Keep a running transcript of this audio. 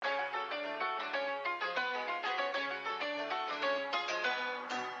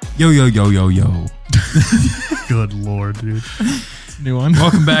Yo. Good Lord, dude. New one.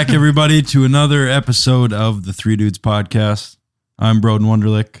 Welcome back, everybody, to another episode of the Three Dudes Podcast. I'm Broden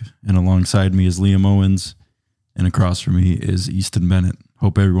Wunderlich, and alongside me is Liam Owens, and across from me is Easton Bennett.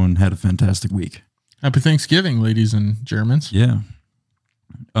 Hope everyone had a fantastic week. Happy Thanksgiving, ladies and Germans. Yeah.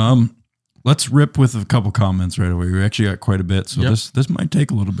 Let's rip with a couple comments right away. We actually got quite a bit, so this might take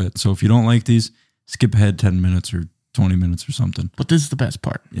a little bit. So if you don't like these, skip ahead 10 minutes or 20 minutes or something. But this is the best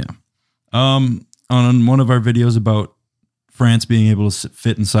part. Yeah. On one of our videos about France being able to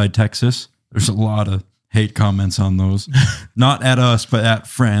fit inside Texas, there's a lot of hate comments on those. Not at us, but at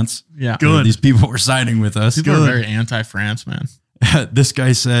France. Yeah. Good. These people were siding with us. People are very anti-France, man. This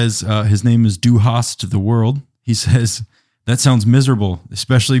guy says, his name is Du Hast to the world. He says, that sounds miserable,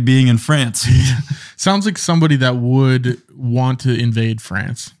 especially being in France. Sounds like somebody that would want to invade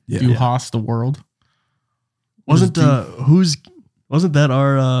France. Yeah. Du Hast the world. Wasn't that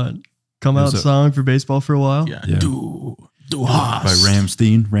our come out song for baseball for a while? Yeah. Yeah. Du Hast. By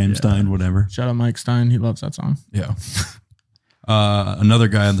Ramstein, whatever. Shout out Mike Stein. He loves that song. Yeah. Another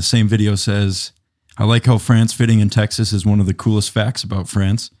guy on the same video says, I like how France fitting in Texas is one of the coolest facts about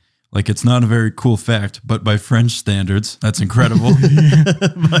France. Like, it's not a very cool fact, but by French standards, that's incredible.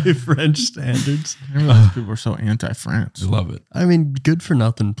 By French standards. I didn't realize people were so anti-France. I love it. I mean, good for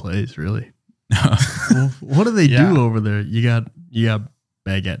nothing place, really. Well, what do they do over there? You got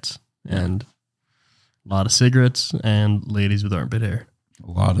baguettes and a lot of cigarettes and ladies with armpit hair. A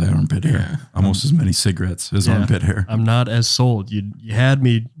lot of armpit hair. Almost as many cigarettes as armpit hair. I'm not as sold. You had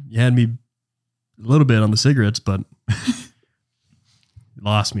me a little bit on the cigarettes, but you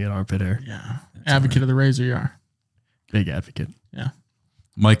lost me at armpit hair. Yeah. Advocate of the razor, you are. Big advocate. Yeah.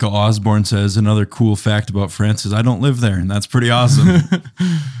 Michael Osborne says, another cool fact about France is I don't live there, and that's pretty awesome.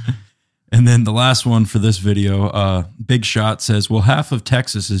 And then the last one for this video, Big Shot says, well, half of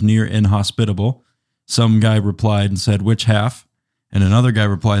Texas is near inhospitable. Some guy replied and said, which half? And another guy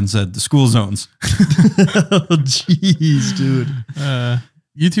replied and said, the school zones. Oh, jeez, dude.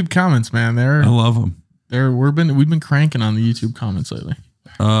 YouTube comments, man. I love them. We've been cranking on the YouTube comments lately.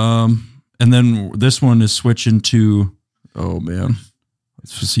 And then this one is switching to, oh man,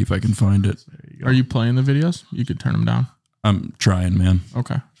 let's just see if I can find it. Are you playing the videos? You could turn them down. I'm trying, man.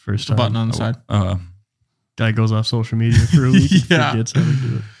 Okay. First The button on the side. Guy goes off social media for a week Yeah. and forgets how to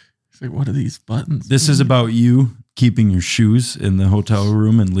do it. It's like, what are these buttons? This is about you keeping your shoes in the hotel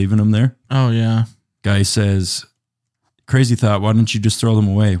room and leaving them there. Oh, yeah. Guy says, crazy thought, why didn't you just throw them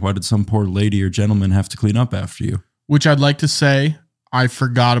away? Why did some poor lady or gentleman have to clean up after you? Which I'd like to say, I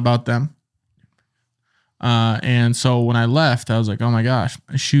forgot about them. And so when I left, I was like, oh my gosh,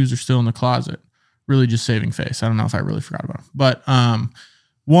 my shoes are still in the closet. Really just saving face. I don't know if I really forgot about them. But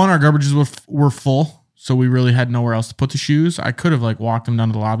one, our garbages were full, so we really had nowhere else to put the shoes. I could have walked them down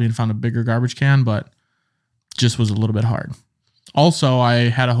to the lobby and found a bigger garbage can, but just was a little bit hard. Also, I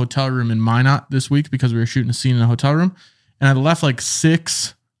had a hotel room in Minot this week because we were shooting a scene in a hotel room, and I left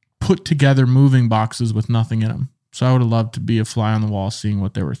 6 put together moving boxes with nothing in them. So I would have loved to be a fly on the wall seeing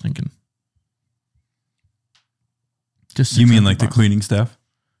what they were thinking. Just You mean the the cleaning staff?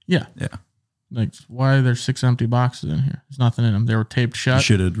 Yeah. Yeah. Why are there 6 empty boxes in here? There's nothing in them. They were taped shut. You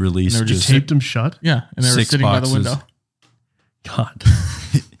should have released They were just Taped them shut? Yeah, and they were 6 sitting boxes. by the window. God.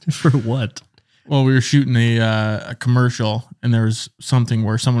 For what? Well, we were shooting a commercial, and there was something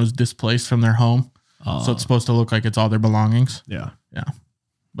where someone was displaced from their home. So it's supposed to look like it's all their belongings. Yeah. Yeah.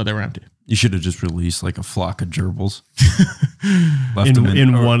 But they were empty. You should have just released a flock of gerbils.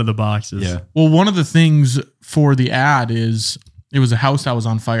 In one of the boxes. Yeah. Well, one of the things for the ad is it was a house that was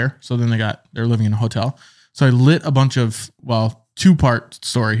on fire. So then they're living in a hotel. So I lit a bunch of, 2-part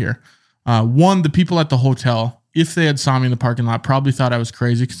story here. One, the people at the hotel, if they had saw me in the parking lot, probably thought I was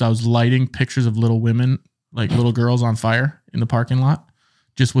crazy because I was lighting pictures of little women, little girls on fire in the parking lot,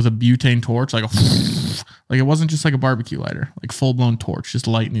 just with a butane torch, it wasn't just a barbecue lighter, full blown torch, just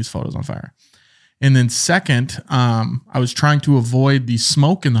lighting these photos on fire. And then second, I was trying to avoid the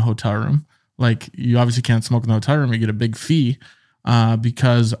smoke in the hotel room. You obviously can't smoke in the hotel room. You get a big fee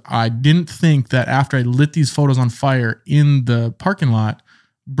because I didn't think that after I lit these photos on fire in the parking lot,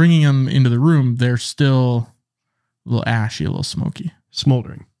 bringing them into the room, they're still a little ashy, a little smoky.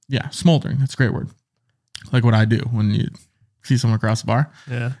 Smoldering. Yeah, smoldering. That's a great word. Like what I do when you see someone across the bar.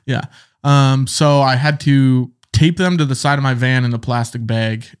 Yeah. Yeah. So I had to tape them to the side of my van in a plastic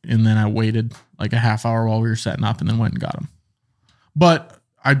bag, and then I waited a half hour while we were setting up and then went and got them. But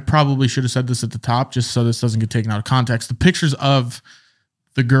I probably should have said this at the top just so this doesn't get taken out of context. The pictures of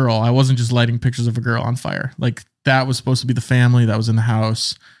the girl, I wasn't just lighting pictures of a girl on fire. That was supposed to be the family that was in the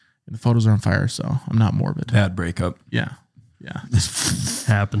house, and the photos are on fire, so I'm not morbid. Bad breakup. Yeah. Yeah.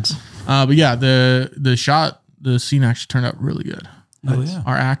 Happens. But yeah, the scene actually turned out really good. Oh yeah.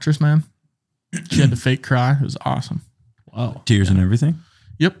 Our actress, man, she had to fake cry. It was awesome. Wow. Tears and everything.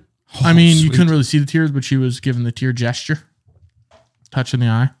 Yep. Oh, I mean, you sweet. couldn't really see the tears, but she was giving the tear gesture, touching the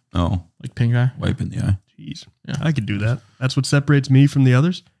eye, Oh, like pink eye, wiping the eye. Jeez. Yeah. I could do that. That's what separates me from the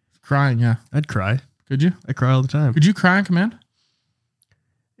others. crying. Yeah. I'd cry. Could you? I cry all the time. Could you cry on command?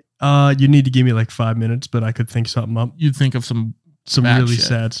 You need to give me like 5 minutes, but I could think something up. You'd think of some bad really shit.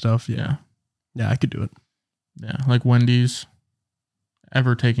 sad stuff. Yeah. Yeah. Yeah, I could do it. Yeah. Like Wendy's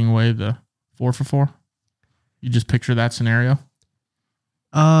ever taking away the 4 for $4. You just picture that scenario.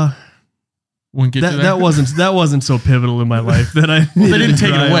 Wouldn't get to That wasn't so pivotal in my life that I. Well, they didn't take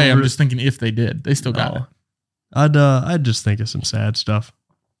it cry away. I'm over just thinking if they did, they still got it. I'd just think of some sad stuff.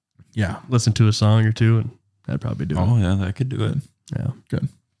 Yeah. Listen to a song or two, and I'd probably do Oh it. yeah, that could do it. Yeah. Good.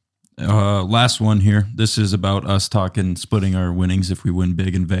 Last one here. This is about us talking, splitting our winnings if we win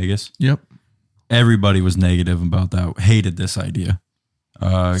big in Vegas. Yep. Everybody was negative about that. Hated this idea.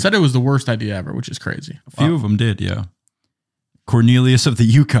 Said it was the worst idea ever, which is crazy. A few of them did, yeah. Cornelius of the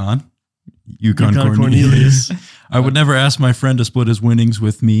Yukon Cornelius. I would never ask my friend to split his winnings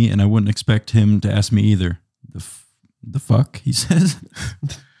with me, and I wouldn't expect him to ask me either. The fuck, he says.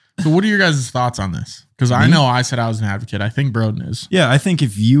 So what are your guys' thoughts on this? Because I know I said I was an advocate. I think Broden is. Yeah, I think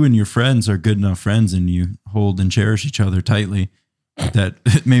if you and your friends are good enough friends and you hold and cherish each other tightly, that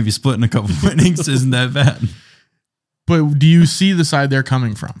maybe splitting a couple winnings isn't that bad. But do you see the side they're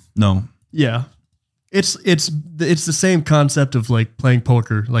coming from? No. Yeah. It's the same concept of like playing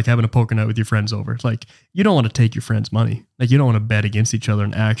poker, like having a poker night with your friends over. It's like you don't want to take your friends' money. Like you don't want to bet against each other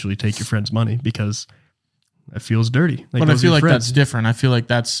and actually take your friends' money because that feels dirty. Like But I those are feel your like friends. that's different. I feel like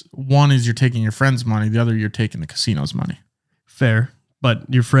that's one is you're taking your friend's money. The other you're taking the casino's money. fair, but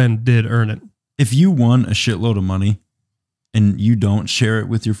your friend did earn it. If you won a shitload of money and you don't share it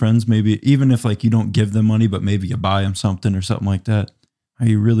with your friends, maybe even if like you don't give them money, but maybe you buy them something or something like that, are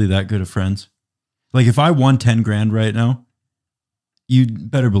you really that good of friends? Like if I won 10 grand right now, you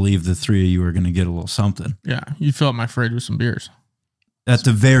better believe the three of you are going to get a little something. Yeah. You fill up my fridge with some beers. At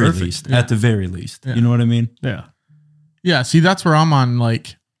the very perfect, least. yeah. At the very least. Yeah. You know what I mean? Yeah. Yeah. See, that's where I'm on.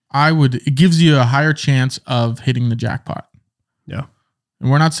 Like, it gives you a higher chance of hitting the jackpot. Yeah. And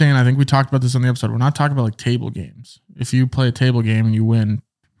we're not saying, I think we talked about this on the episode. We're not talking about like table games. If you play a table game and you win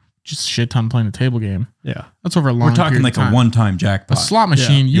just shit ton playing a table game, Yeah. that's over a long We're talking period like of time. a one-time A jackpot. slot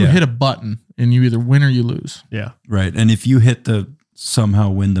machine, you Yeah. hit a button and you either win or you lose. Yeah. Right. And if you hit somehow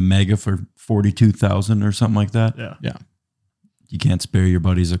win the mega for 42,000 or something like that, Yeah. Yeah. you can't spare your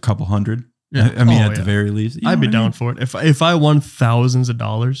buddies a couple hundred. Yeah. I mean, Oh, at the yeah. very least. You know I'd be what I mean? down for it. If I won thousands of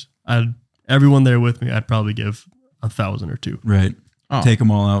dollars, everyone there with me, I'd probably give 1,000 or 2. Right. Oh. Take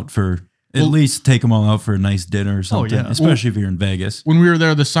them all out for, at least take them all out for a nice dinner or something, yeah. especially if you're in Vegas. When we were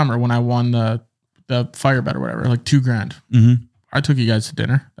there this summer, when I won the fire bet or whatever, like $2,000, Mm-hmm. I took you guys to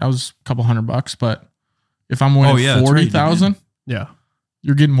dinner. That was a couple $100, but if I'm winning yeah, that's right, you did. 40,000, Yeah.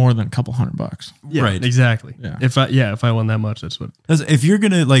 you're getting more than a couple $100. Yeah. Right. Exactly. Yeah. If I won that much, that's what. If you're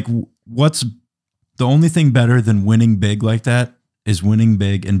going to like, what's the only thing better than winning big like that is winning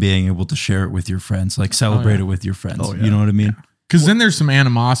big and being able to share it with your friends, like celebrate it with your friends. Oh, yeah. You know what I mean? Because then there's some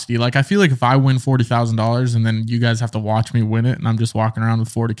animosity. Like I feel like if I win $40,000 and then you guys have to watch me win it, and I'm just walking around with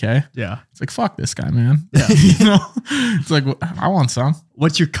 40K, Yeah. it's like fuck this guy, man. Yeah. You know, it's like I want some.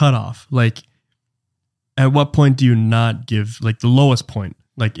 What's your cutoff? Like, at what point do you not give, like, the lowest point?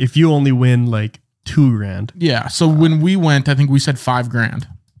 Like, if you only win like $2,000. Yeah. So when we went, I think we said $5,000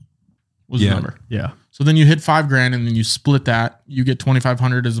 was the Yeah. number. Yeah. So then you hit $5,000 and then you split that. You get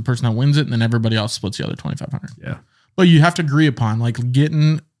 2,500 as the person that wins it, and then everybody else splits the other 2,500. Yeah. But you have to agree upon, like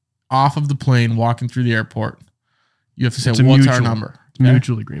getting off of the plane, walking through the airport. You have to say, It's a what's our mutual- number? It's a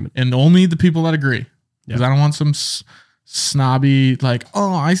mutual agreement. And only the people that agree. Because Yeah. I don't want some snobby, like,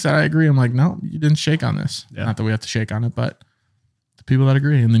 oh, I said I agree. I'm like, no, you didn't shake on this. Yeah. Not that we have to shake on it, but the people that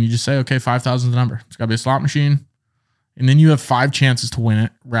agree. And then you just say, okay, 5,000 is the number. It's got to be a slot machine. And then you have 5 chances to win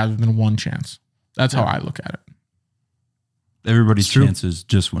it rather than 1 chance. That's how I look at it. Everybody's It's true. chances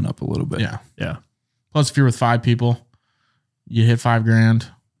just went up a little bit. Yeah. Yeah. Plus, if you're with 5 people, you hit $5,000.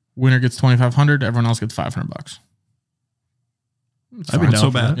 Winner gets 2,500. Everyone else gets $500. I'd be Not down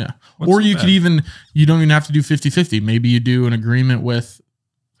so for bad. that. Yeah. What's Or so you bad? could you don't even have to do 50-50. Maybe you do an agreement with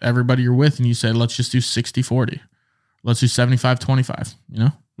everybody you're with and you say, let's just do 60-40. Let's do 75-25, you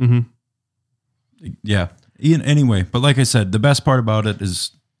know? Mm-hmm. Yeah. Anyway, but like I said, the best part about it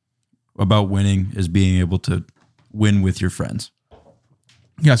is about winning is being able to win with your friends.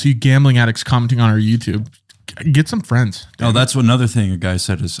 Yeah. So you gambling addicts commenting on our YouTube, get some friends. Oh, that's another thing a guy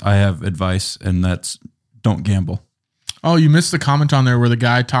said is I have advice, and that's don't gamble. Oh, you missed the comment on there where the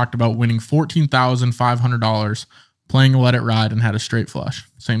guy talked about winning $14,500 playing Let It Ride and had a straight flush.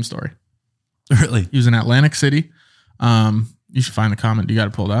 Same story. Really? He was in Atlantic City. You should find the comment. You got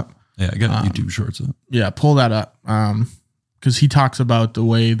to pull that up. Yeah, I got YouTube shorts up. Yeah, pull that up. Because he talks about the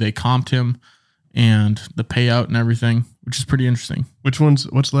way they comped him and the payout and everything, which is pretty interesting.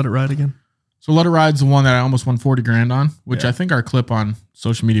 What's Let It Ride again? So Let It Ride's the one that I almost won 40 grand on, which I think our clip on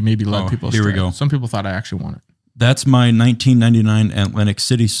social media maybe led people astray. Here we go. Some people thought I actually won it. That's my 1999 Atlantic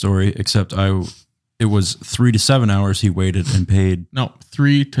City story, except it was 3 to 7 hours he waited and paid. No,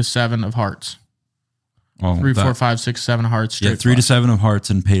 3 to 7 of hearts. Oh, 3, 4, 5, 6, 7 hearts. Yeah, 3 to 7 of hearts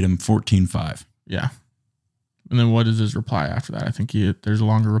and paid him 14.5. Yeah. And then what is his reply after that? I think there's a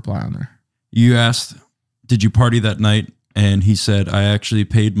longer reply on there. You asked, did you party that night? And he said, I actually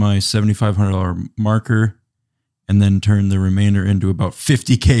paid my $7,500 marker and then turned the remainder into about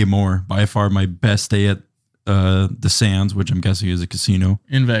 $50K more. By far my best day at the Sands, which I'm guessing is a casino.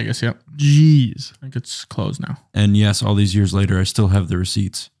 In Vegas, yep. Jeez. I think it's closed now. And yes, all these years later, I still have the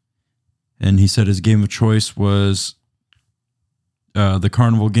receipts. And he said his game of choice was the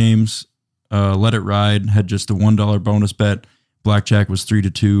Carnival games. Let It Ride had just a $1 bonus bet. Blackjack was 3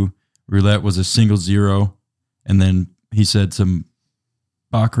 to 2. Roulette was a single 0. And then he said some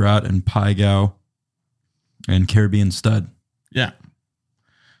Baccarat and Pai Gow and Caribbean Stud. Yeah.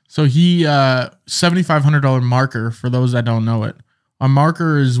 So he, $7,500 marker, for those that don't know it. A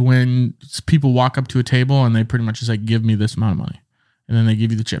marker is when people walk up to a table and they pretty much just like, give me this amount of money. And then they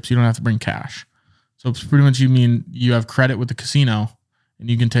give you the chips. You don't have to bring cash. So it's pretty much you mean you have credit with the casino and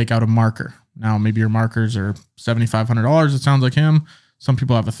you can take out a marker. Now, maybe your markers are $7,500. It sounds like him. Some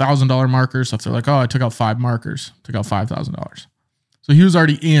people have $1,000 markers. So if they're like, oh, I took out 5 markers, took out $5,000. So he was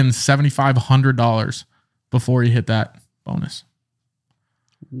already in $7,500 before he hit that bonus.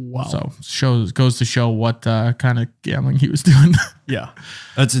 Wow. So goes to show what kind of gambling he was doing. Yeah.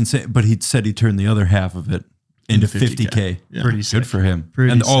 That's insane. But he said he turned the other half of it into 50K. Yeah. Pretty sick. Good for him.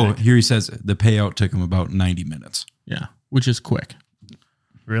 Pretty sick. Here he says the payout took him about 90 minutes. Yeah, which is quick.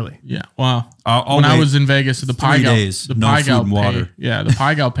 Really? Yeah. Wow. When I was in Vegas, the 3 days, the no Pai food Gow and water. Yeah, the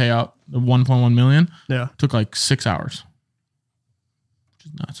Pai Gow payout, the 1.1 million, Yeah. took like 6 hours. Which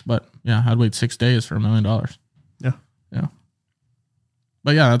is nuts. But yeah, I'd wait 6 days for $1 million. Yeah. Yeah.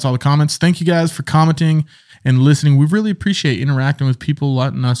 But yeah, that's all the comments. Thank you guys for commenting and listening. We really appreciate interacting with people,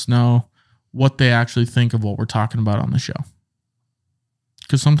 letting us know what they actually think of what we're talking about on the show.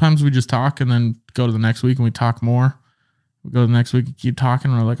 Because sometimes we just talk and then go to the next week and we talk more. We go to the next week and keep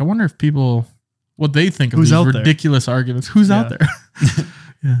talking. And we're like, I wonder if people, what they think of these ridiculous arguments. Who's out there?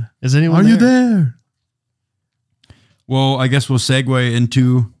 Yeah. Is anyone Are you there? Well, I guess we'll segue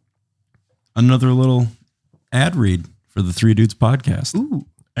into another little ad read for the Three Dudes podcast. Ooh.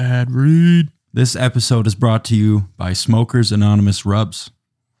 Ad read. This episode is brought to you by Smokers Anonymous Rubs.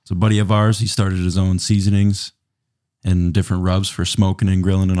 It's a buddy of ours. He started his own seasonings and different rubs for smoking and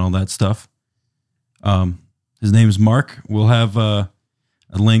grilling and all that stuff. His name is Mark. We'll have a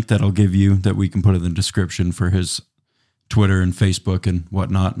link that I'll give you that we can put in the description for his Twitter and Facebook and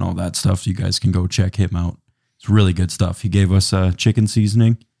whatnot and all that stuff. So you guys can go check him out. It's really good stuff. He gave us a chicken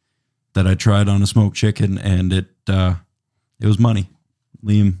seasoning that I tried on a smoked chicken, and it was money.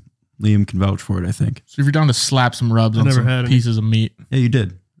 Liam can vouch for it, I think. So if you're down to slap some rubs on some pieces of meat. Yeah, you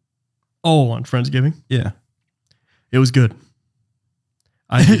did. Oh, on Friendsgiving? Yeah. It was good.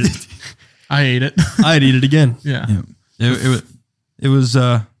 I ate it. I ate it. I'd eat it again. Yeah. It was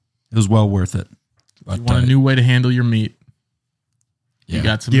well worth it. But, you want a new way to handle your meat. Yeah. You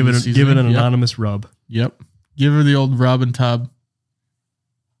got some Give it an Yep. anonymous rub. Yep. Give her the old rub and tub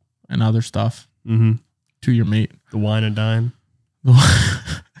and other stuff Mm-hmm. to your meat. The wine and dine.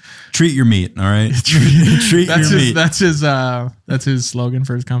 Treat your meat, all right? Treat your meat. That's his slogan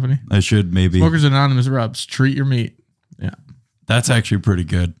for his company. I should maybe. Smokers Anonymous Rubs. Treat your meat. Yeah. That's actually pretty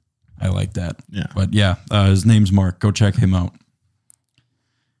good. I like that. Yeah. But yeah, his name's Mark. Go check him out.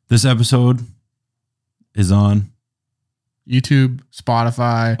 This episode is on YouTube,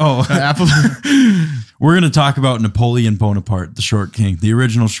 Spotify, Apple. We're going to talk about Napoleon Bonaparte, the short king, the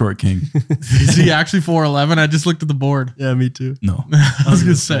original short king. Is he actually 4'11"? I just looked at the board. Yeah, me too. No. I was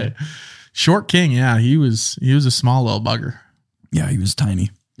going to say. Short king, yeah. He was a small little bugger. Yeah, he was tiny.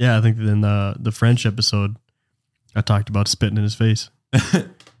 Yeah, I think in the French episode, I talked about spitting in his face.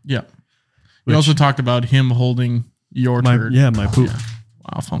 Yeah. We also talked about him holding your turd. Yeah, my poop. Yeah.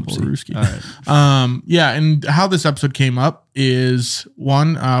 Wow, fumble Rooski. All right. Yeah, and how this episode came up is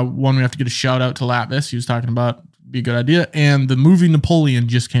one we have to get a shout out to Latvis. He was talking about be a good idea, and the movie Napoleon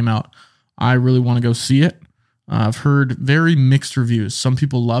just came out. I really want to go see it. I've heard very mixed reviews. Some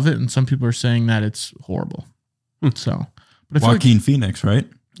people love it, and some people are saying that it's horrible. So, but I feel Joaquin Phoenix, right?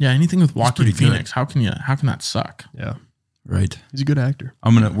 yeah, anything with Joaquin pretty good. Phoenix, how can that suck? Yeah. Right. He's a good actor.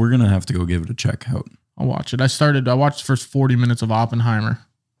 We're gonna have to go give it a check out. I'll watch it. I watched the first 40 minutes of Oppenheimer,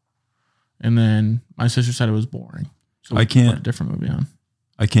 and then my sister said it was boring. So I can't- put a different movie on.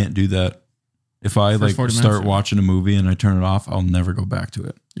 I can't do that. If I First 40 start minutes, yeah. watching a movie and I turn it off, I'll never go back to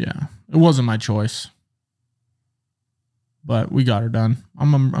it. Yeah, it wasn't my choice, but we got her done.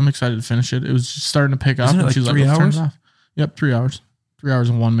 I'm excited to finish it. It was just starting to pick up, Isn't it and like she was 3 like, "Let's turn hours?" it off." Yep, 3 hours. 3 hours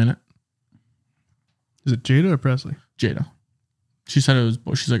and 1 minute. Is it Jada or Presley? Jada. She said it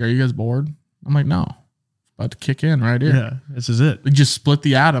was. She's like, "Are you guys bored?" I'm like, "No, it's about to kick in right here." Yeah. This is it. We just split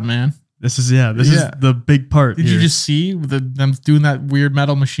the atom, man. This is is the big part. Did here. you just see them doing that weird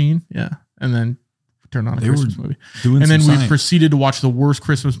metal machine? Yeah, and then turn on a They were Christmas movie, Doing and some then we science, proceeded to watch the worst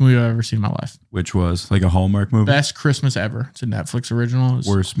Christmas movie I've ever seen in my life. which was like a Hallmark movie. Best Christmas ever. It's a Netflix original. It's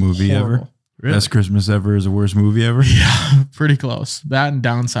Worst movie ever. horrible. Really? Best Christmas ever is the worst movie ever. Yeah, pretty close. That and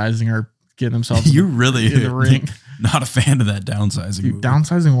Downsizing are getting themselves You're really in the ring. not a fan of that downsizing Dude, movie.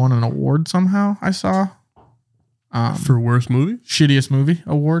 Downsizing won an award somehow. I saw For worst movie? shittiest movie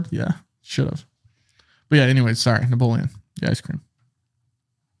award. Yeah, should have. But yeah, anyways, sorry, Napoleon, the ice cream,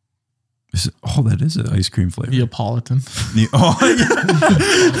 That is an ice cream flavor. Neapolitan. Oh,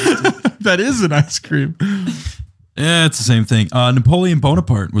 yeah. That is an ice cream. Yeah, it's the same thing. Napoleon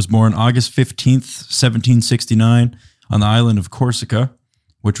Bonaparte was born August 15th, 1769, on the island of Corsica,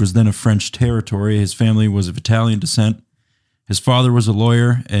 which was then a French territory. His family was of Italian descent. His father was a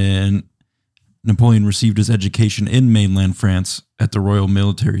lawyer, and Napoleon received his education in mainland France at the Royal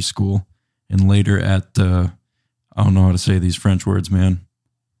Military School, and later at the, I don't know how to say these French words, man,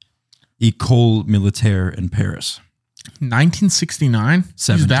 École Militaire in Paris. 1969.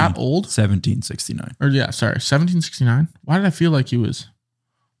 He's that old? 1769. Or yeah, sorry, 1769. Why did I feel like he was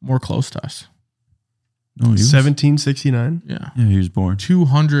more close to us? No, he was, 1769? Yeah, yeah, he was born.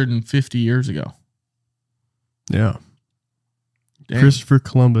 250 years ago. Yeah. Damn. Christopher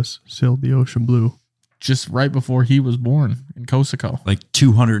Columbus sailed the ocean blue. Just right before he was born in Corsica. Like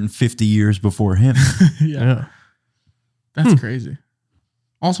 250 years before him. Yeah. That's crazy.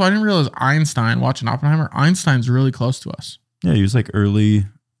 Also, I didn't realize Einstein, watching Oppenheimer, Einstein's really close to us. Yeah, he was like early,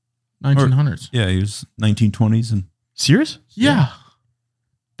 1900s. yeah, he was 1920s, and Serious? Yeah.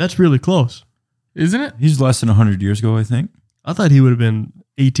 That's really close. Isn't it? he's less than 100 years ago, I think. I thought he would have been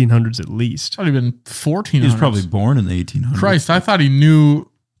 1800s at least. Probably been 1400s. He was probably born in the 1800s. Christ, I thought he knew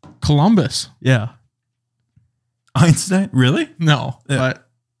Columbus. Yeah. Einstein? Really? No, Yeah. but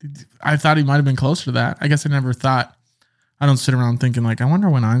I thought he might have been closer to that. I guess I never thought. I don't sit around thinking like, I wonder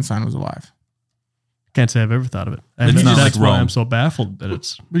when Einstein was alive. Can't say I've ever thought of it. And It's maybe not that's like why Rome. I'm so baffled that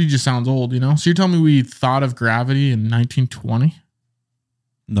it's. But he just sounds old, you know? So you're telling me we thought of gravity in 1920?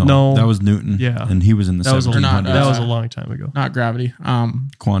 No, that was Newton. Yeah. And he was in the That was, 1700s. not- that was a long time ago. Not gravity.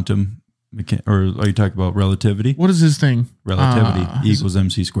 Quantum, or are you talking about relativity? What is his thing? Relativity Is equals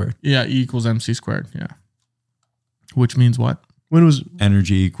MC squared. Yeah, E equals MC squared. Yeah. Which means what? When was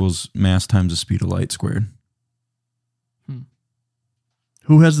Energy equals mass times the speed of light squared.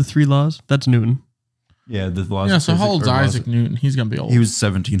 who has the three laws? That's Newton. Yeah, the laws. Yeah, of so how physics- old's or laws Isaac of- Newton? He's going to be old. He was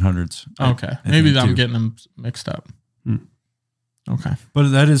 1700s. Okay. I Maybe think, I'm too. getting them mixed up. Hmm. Okay. But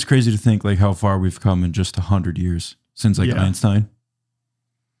that is crazy to think like how far we've come in just 100 years since like Yeah. Einstein.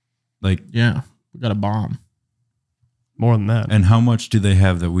 Like, Yeah. We got a bomb. More than that. and how much do they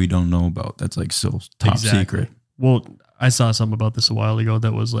have that we don't know about? That's like still top secret. Well, I saw something about this a while ago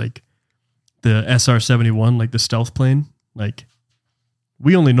that was like the SR-71, like the stealth plane. Like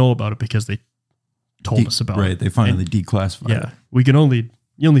we only know about it because they told us about it. Right. They finally declassified it. Yeah.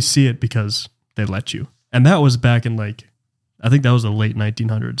 You only see it because they let you. And that was back in like, I think that was the late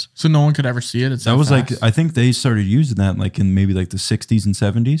 1900s. So no one could ever see it. It's That was like, I think they started using that like in maybe like the 60s and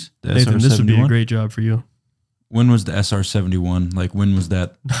 70s. The Nathan, this would be a SR-71. great job for you. When was the SR-71? Like when was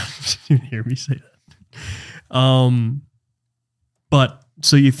that? You didn't hear me say that. But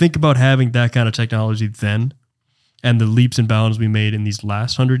so you think about having that kind of technology then and the leaps and bounds we made in these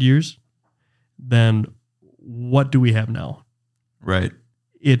last 100 years, then what do we have now? Right.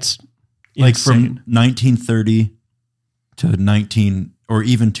 It's Like insane. from 1930 to 19 or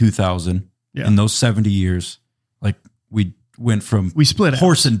even 2000. Yeah. In those 70 years, like we went from We split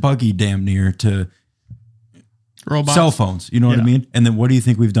horse and buggy damn near to robots, cell phones. You know what I Yeah. mean? And then what do you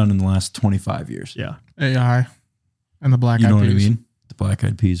think we've done in the last 25 years? Yeah. AI, and the black You eyed know what I peas. mean? The Black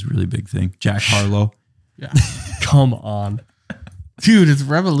Eyed Peas, really big thing. Jack Harlow. Yeah. Come on. Dude, it's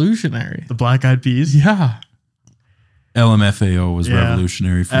revolutionary. The Black Eyed Peas? Yeah. LMFAO was Yeah.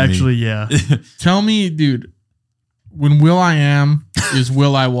 revolutionary for Actually, me. yeah. Tell me, dude, when Will I Am is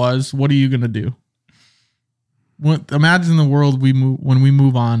Will I Was, what are you going to do? Imagine the world when we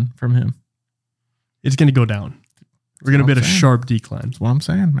move on from him. It's going to go down. We're going to be at a sharp decline. That's what I'm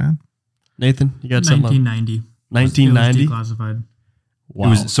saying, man. Nathan, you got something? 1990. 1990? Declassified.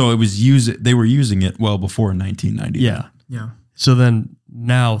 Wow. They were using it well before 1990. Yeah. Yeah. So then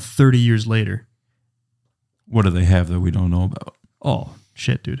now, 30 years later. What do they have that we don't know about? Oh,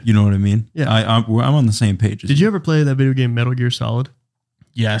 shit, dude. You know what I mean? Yeah. I'm on the same page. Did you ever play that video game Metal Gear Solid?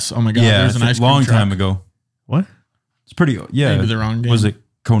 Yes. Oh my God. Yeah, There's an ice cream long truck. time ago. What? It's pretty. Yeah. Maybe the wrong game. Was it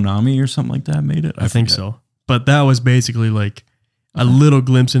Konami or something like that made it? I think so. But that was basically like a little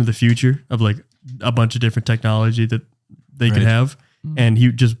glimpse into the future of like a bunch of different technology that they could have. And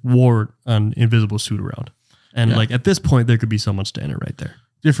he just wore an invisible suit around. And like at this point, there could be someone standing right there.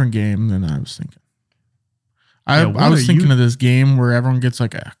 Different game than I was thinking. Yeah, I was thinking of this game where everyone gets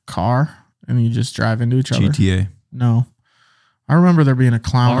like a car and you just drive into each other. GTA. No. I remember there being a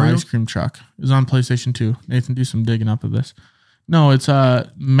clown Mario? ice cream truck. It was on PlayStation 2. Nathan, do some digging up of this. No, it's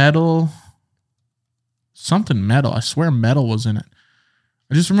metal. Something metal. I swear metal was in it.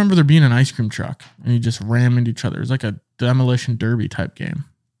 I just remember there being an ice cream truck and you just ram into each other. It was like a demolition derby type game.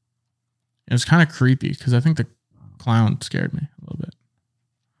 It was kind of creepy because I think the clown scared me a little bit.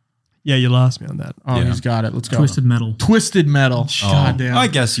 Yeah, you lost me on that. Oh, Yeah. he's got it. Let's go. Twisted Metal. Twisted Metal. God damn. I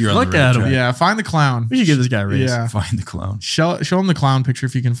guess you're on Look the right at him. track. Yeah, find the clown. We should give this guy a raise. Yeah. Find the clown. Show him the clown picture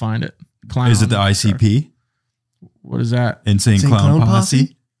if you can find it. Clown. Is it the ICP? What is that? Insane Clown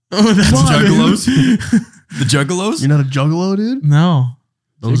Posse? Oh, that's Juggalos? The Juggalos? You're not a juggalo, dude? No.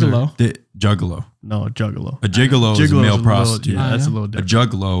 Those are- Gigolo. The Juggalo. No, juggalo. A gigolo is a male prostitute. Yeah, that's a yeah. little A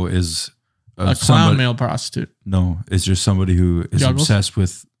different. juggalo is A clown somebody- male prostitute. No, it's just somebody who is Juggles? obsessed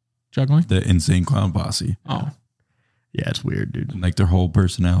with Juggling? the Insane Clown Posse. Oh. Yeah, it's weird, dude. And like their whole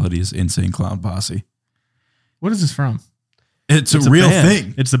personality is Insane Clown Posse. What is this from? It's a real band.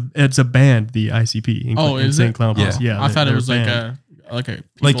 thing. It's a band, the ICP. Oh, is Insane it? Clown Yeah. Posse. Yeah, I thought it they're was like band. a Like,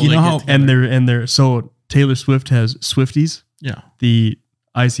 people you that know get how- together. and they're so Taylor Swift has Swifties. Yeah. The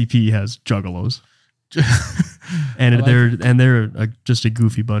ICP has juggalos, and I like they're just a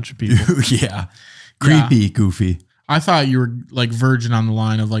goofy bunch of people. Yeah. Creepy, goofy. I thought you were like Virgin on the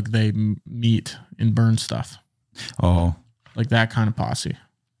line of like they meet and burn stuff. Oh. Like that kind of posse.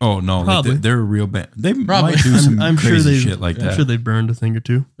 Oh, no. Like Probably. they're a real band. They Probably. might do some I'm crazy sure they shit like I'm that. sure they burned a thing or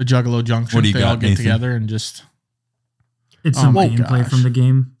two. The Juggalo Junction. What do you They all got, get Nathan? together and just, It's Oh some my gameplay gosh. from the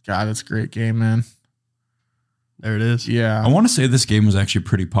game. God, that's a great game, man. There it is. Yeah. I want to say this game was actually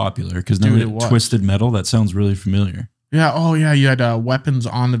pretty popular because now Dude, it was. Twisted Metal, that sounds really familiar. Yeah. Oh, yeah. You had weapons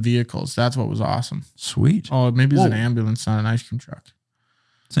on the vehicles. That's what was awesome. Sweet. Oh, maybe it's an Whoa. ambulance, not an ice cream truck.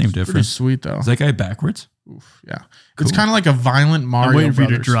 Same Pretty difference. sweet, though. Is that guy backwards? Oof, yeah. It's Cool. kind of like a violent Mario I'm waiting for you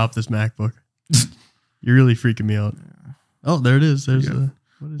to Brothers. drop this MacBook. You're really freaking me out. Oh, there it is. There's Yeah.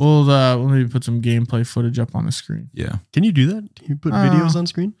 what is We'll maybe put some gameplay footage up on the screen. Yeah. Can you do that? Can you put videos on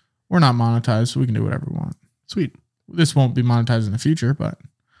screen? We're not monetized, so we can do whatever we want. Sweet. This won't be monetized in the future, but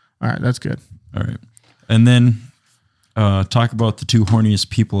all right, that's good. All right. And then talk about the two horniest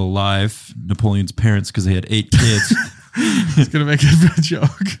people alive, Napoleon's parents, because they had 8 kids. It's gonna make a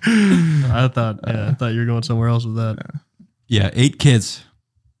joke. I thought you were going somewhere else with that. Yeah, 8 kids.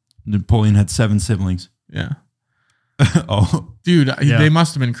 Napoleon had 7 siblings. Yeah, Oh, dude, Yeah. they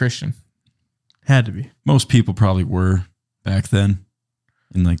must have been Christian. Had to be. most people probably were back then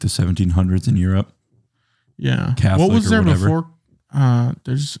in like the 1700s in Europe. Yeah. Catholic what was or there whatever. before?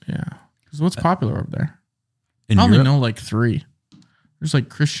 There's Because what's popular over there? In I only Europe know like 3. There's like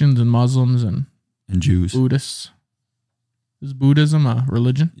Christians and Muslims and and Jews. Buddhists. Is Buddhism a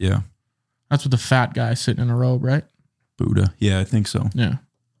religion? Yeah. That's what the fat guy sitting in a robe, right? Buddha. Yeah, I think so. Yeah.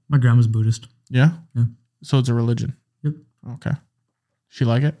 My grandma's Buddhist. Yeah. Yeah. So it's a religion. Yep. Okay. She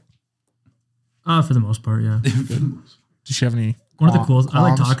like it? For the most part, yeah. Does she have any? One of the coolest. I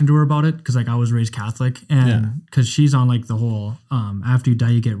like qualms? talking to her about it because like I was raised Catholic, and because she's on like the whole after you die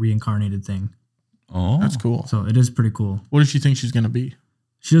you get reincarnated thing. Oh, That's cool. So it is pretty cool. What does she think she's gonna be?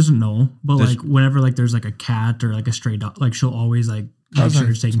 She doesn't know, but Does- like whenever like there's like a cat or like a stray dog, like she'll always like make sure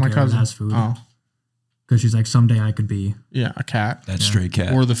it's It's taken my care of, cousin. has food, Oh, because she's like someday I could be. yeah, a cat. that stray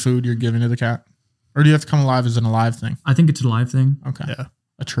cat. Or the food you're giving to the cat. Or do you have to come alive as an alive thing? I think it's a live thing, Okay. Yeah.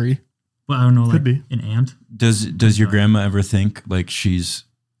 A tree. but I don't know, Could like be. an ant. Does your grandma ever think like she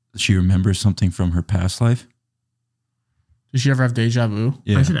remembers something from her past life? Does she ever have deja vu?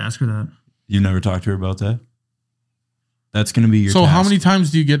 Yeah. I should ask her that. You never talked to her about that? That's going to be your So how task. many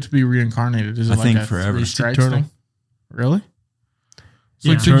times do you get to be reincarnated? Is it I like think a forever. 3 It's strikes eternal. thing? Really? So,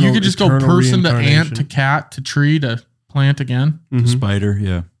 Yeah. like, so you could just go Eternal person to ant reincarnation. to cat to tree to plant again? Mhm. Spider,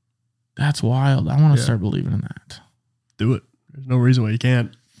 yeah. That's wild. I want to Yeah. start believing in that. Do it. There's no reason why you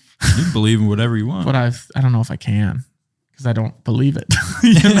can't. You can believe in whatever you want. But I don't know if I can because I don't believe it. So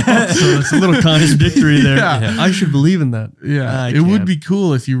it's a little contradictory there. Yeah. I should believe in that. Yeah, I it would can't. be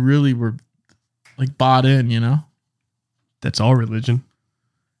cool if you really were like bought in, you know? That's all religion.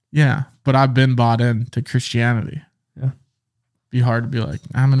 Yeah, but I've been bought in to Christianity. Yeah. Be hard to be like,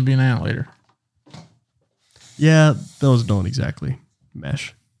 I'm going to be an ant later. Yeah, those don't exactly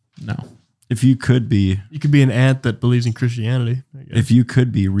mesh. No. If you could be, You could be an ant that believes in Christianity. I guess. if you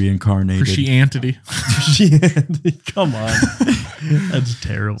could be reincarnated, Christianity. Christianity. Come on. That's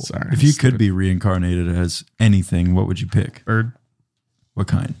terrible. Sorry. if you could be reincarnated as anything, what would you pick? Bird. What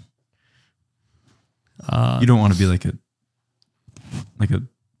kind? You don't want to be like a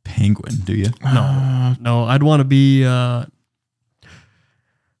penguin, do you? No, I'd want to be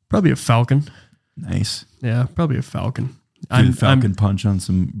probably a falcon. Nice. Yeah, probably a falcon. Good falcon punch on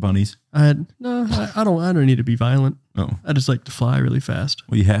some bunnies. I don't need to be violent. Oh, I just like to fly really fast.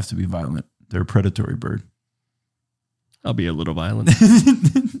 well, you have to be violent. They're a predatory bird. I'll be a little violent.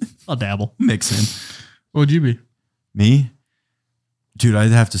 I'll dabble. Mix in. What would you be? Me? Dude,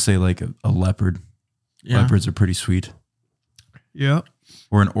 I'd have to say like a leopard. Yeah. Leopards are pretty sweet. Yeah.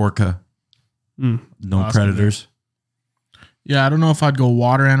 Or an orca. No Awesome. predators. Yeah, I don't know if I'd go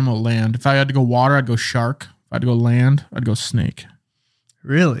water animal, land. If I had to go water, I'd go shark. If I had to go land, I'd go snake.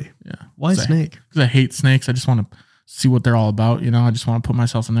 Really? Yeah. Why So- snake? Because I hate snakes. I just want to see what they're all about. You know, I just want to put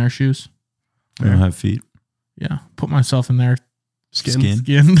myself in their shoes. They don't have feet. Yeah. Put myself in their Skin.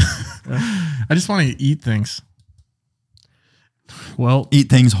 skin. I just want to eat things. Well, Eat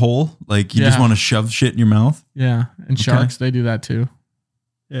things whole. Like you just Yeah. want to shove shit in your mouth. Yeah. And sharks, they do that too.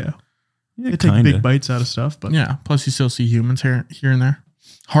 yeah. Yeah, They take big bites out of stuff, but Yeah. Plus, you still see humans here and there.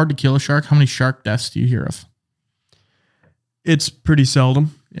 Hard to kill a shark. How many shark deaths do you hear of? it's pretty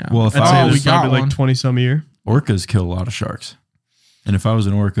seldom. Yeah. Well, if I'd I say was- there's we got probably one. like 20 some a year. Orcas kill a lot of sharks. And if I was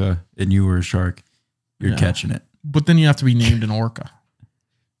an orca and you were a shark, you're Yeah. catching it. But then you have to be named an orca.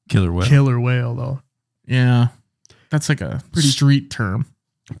 Killer whale. Killer whale, though. Yeah. That's like a street term.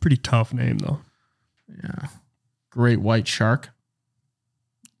 Pretty tough name, though. Yeah. Great white shark.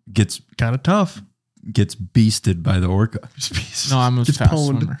 Gets Kind of tough. beasted by the orca. No, I'm a Gets fast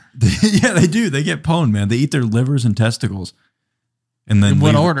pwned. swimmer. Yeah, they do. They get pwned, man. They eat their livers and testicles. And then In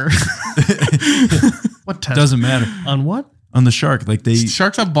what leave it. order? What test? Doesn't matter. On what? On the shark, like they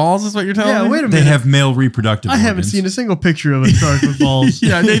Sharks have balls, is what you're telling Yeah, me? wait a they minute. have male reproductive I haven't organs. seen a single picture of a shark with balls.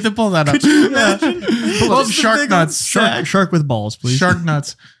 Yeah, Nathan, pull that up. Pull up What's the shark big nuts. Shark with balls, please. Shark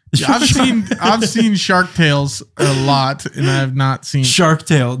nuts. Yeah, I've seen Shark Tales a lot, and I have not seen. Shark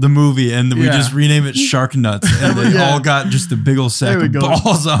Tale, the movie, and we Yeah. just rename it Shark Nuts, and they Yeah. all got just a big old sack There we of go.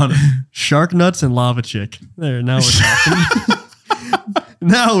 balls on it. Shark nuts and lava chick. There, now we're talking.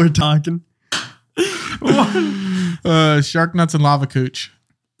 Now we're talking. Shark nuts and lava cooch.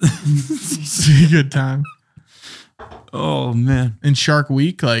 It's a good time. Oh man, And Shark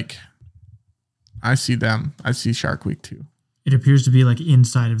Week, like I see them. I see Shark Week too. It appears to be like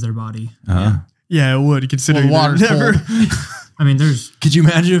inside of their body. Yeah, it would. Considering Well, they're water's never. I mean, there's could you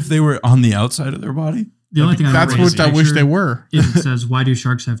imagine if they were on the outside of their body? the only thing I That's remember what in I wish picture they were. It says, "Why do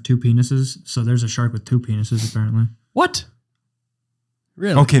sharks have two penises?" So there's a shark with two penises apparently. What?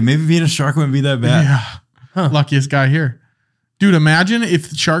 Really? Okay, maybe being a shark wouldn't be that bad. Yeah. Huh. Luckiest guy here. Dude, imagine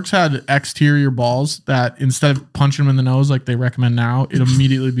if sharks had exterior balls that instead of punching them in the nose like they recommend now, it'd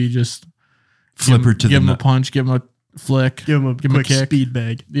immediately be just Flipper to give the him a nut. punch, give him a flick. Give him a Give him a quick kick. speed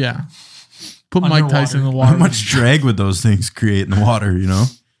bag. Yeah. Put Mike Tyson in the How water. much drag would those things create in the water? You know,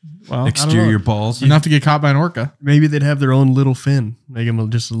 Well, exterior balls. enough to get caught by an orca. Maybe they'd have their own little fin. Make them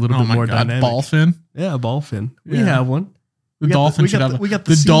just a little Oh bit my more god, dynamic. ball fin. Yeah, a ball fin. We Yeah. have one. The We got the- dolphin we should got have the- a, we got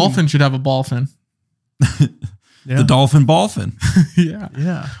the the seam. dolphin should have a ball fin. Yeah. The dolphin ball fin. Yeah.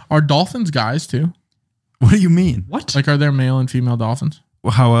 Yeah. Are dolphins guys too? What do you mean? What? Like, are there male and female dolphins?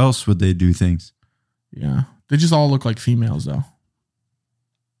 Well, how else would they do things? Yeah. They just all look like females though.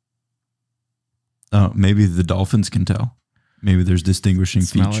 Oh, maybe the dolphins can tell. Maybe there's distinguishing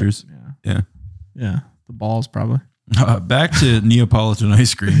Smell it. features. Yeah. Yeah. The balls probably. Back to Neapolitan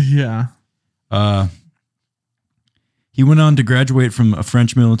ice cream. Yeah. He went on to graduate from a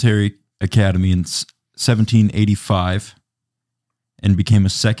French military academy in 1785 and became a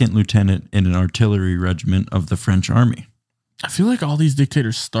second lieutenant in an artillery regiment of the French army. I feel like all these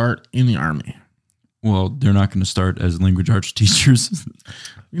dictators start in the army. Well, they're not going to start as language arts teachers.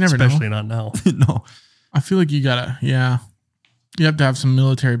 You never Especially know. not now. No. I feel like you gotta, yeah. You have to have some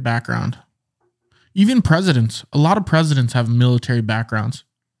military background. Even presidents. A lot of presidents have military backgrounds.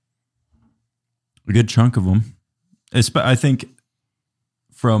 A good chunk of them. I think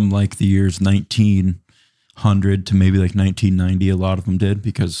from like the years 1900 1900 to maybe like 1990. A lot of them did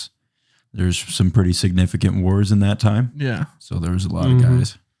because there's some pretty significant wars in that time. Yeah. So there was a lot of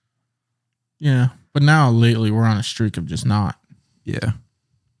guys. Yeah. But now lately we're on a streak of just not. Yeah.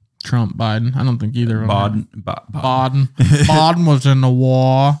 Trump, Biden. I don't think either of them. Baden. Baden was in the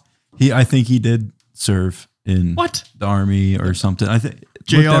war. I think he did serve in the army or something. I think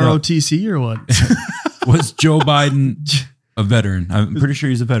JROTC or what? Was Joe Biden a veteran? I'm pretty sure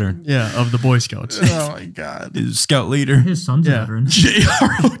he's a veteran. Yeah, of the Boy Scouts. Oh my God. He's a scout leader. His son's a veteran.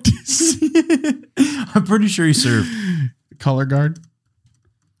 JROTC. I'm pretty sure he served. Color guard.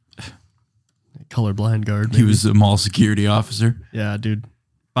 Colorblind guard. Maybe. He was a mall security officer. Yeah, dude.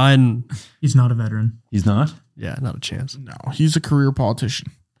 Biden. He's not a veteran. He's not? Yeah, not a chance. No, he's a career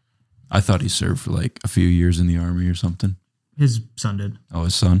politician. I thought he served for like a few years in the army or something. His son did. Oh,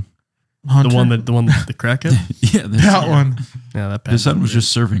 his son? Hunter? The one the crackhead? Yeah, That one. Yeah, that his son was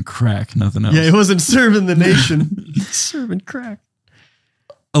just serving crack, nothing else. Yeah, he wasn't serving the nation. He's serving crack.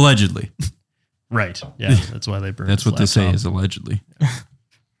 Allegedly. Right. Yeah, that's why they burned. That's his what they say laptop. is allegedly.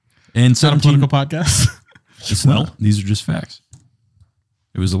 And It's not a 17 political podcast. It's not. These are just facts.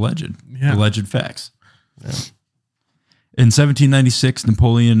 It was alleged. Yeah. Alleged facts. Yeah. In 1796,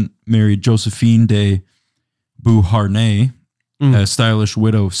 Napoleon married Josephine de Beauharnais, a stylish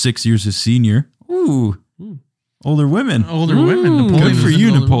widow 6 years his senior. Ooh. Older women. Older women. Napoleon Good for was you,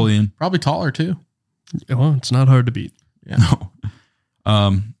 into older Napoleon. women. Probably taller too. Well, it's not hard to beat. Yeah. No.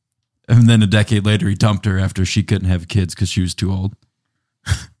 And then a decade later, he dumped her after she couldn't have kids because she was too old.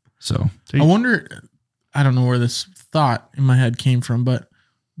 So I wonder, I don't know where this thought in my head came from, but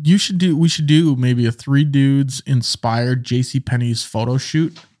we should do maybe a 3 dudes inspired JCPenney's photo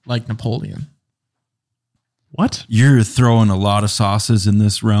shoot like Napoleon. What? you're throwing a lot of sauces in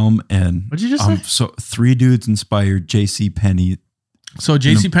this realm, and What'd you just say? so 3 dudes inspired JCPenney. So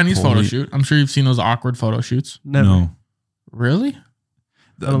JCPenney's photo Napoleon. shoot. I'm sure you've seen those awkward photo shoots. Never. No, Really?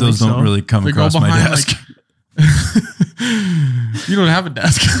 don't those think don't so. really come They go across my behind, desk. You don't have a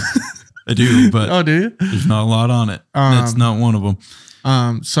desk. I do, but Oh, do you? there's not a lot on it. That's not one of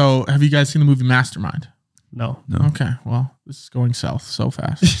them. So have you guys seen the movie Mastermind? No. No. Okay. Well, this is going south so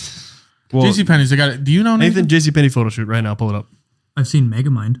fast. Well, JCPenney's, they got it. Do you know Nathan, Nathan? JCPenney photo shoot right now. Pull it up. I've seen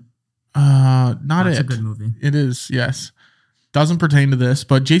Megamind. Not That's it. a good movie. It is, yes. Doesn't pertain to this,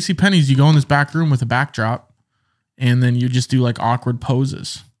 but JCPenney's, you go in this back room with a backdrop and then you just do like awkward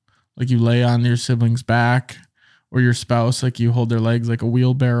poses. Like you lay on your sibling's back or your spouse, like you hold their legs like a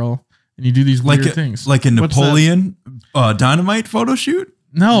wheelbarrow and you do these weird things. like a What's that? Napoleon Dynamite photo shoot.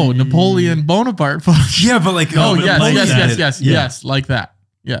 No, Napoleon Bonaparte photo shoot. Yeah, but like Oh, Napoleon did. yes, like that.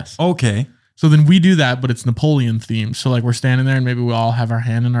 Yes. Okay. So then we do that, but it's Napoleon themed. So like we're standing there and maybe we all have our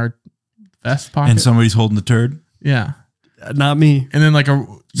hand in our vest pocket. And somebody's holding the turd. Yeah. Not me. And then like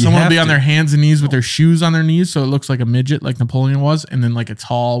someone will have be on to. their hands and knees with their shoes on their knees. So it looks like a midget like Napoleon was. And then like a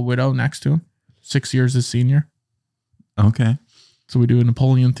tall widow next to him. 6 years his senior. Okay. So we do a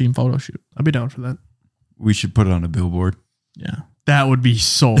Napoleon themed photo shoot. I'll be down for that. We should put it on a billboard. Yeah. That would be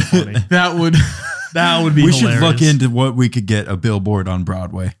so funny. That would. That would be We hilarious. should look into what we could get a billboard on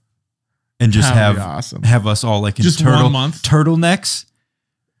Broadway. And just That would have be awesome. have us all like in Just 1 month. turtlenecks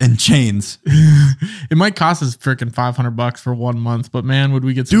and chains. It might cost us freaking $500 for 1 month, but man, would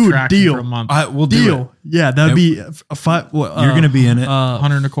we get some Dude, traction deal. for a month? We'll do it. Deal. Yeah, that'd be a 5. You're gonna be in it.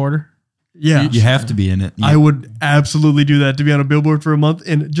 100 and a quarter. Yeah. You have to be in it. I would absolutely do that to be on a billboard for a month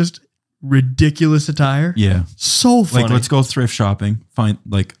in just ridiculous attire. Yeah. So funny. Like let's go thrift shopping. Find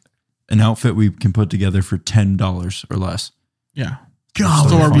like an outfit we can put together for $10 or less. Yeah. God,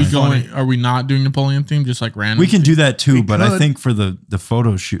 So that'd are we be going? funny. Are we not doing Napoleon theme? Just like random. We can do that too, We but I could. think for the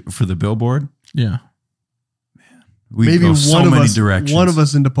photo shoot for the billboard, Yeah. we Maybe go so one of many us, directions. one of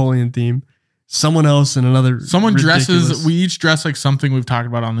us in Napoleon theme, someone else in another. Someone dresses. ridiculous- We each dress like something we've talked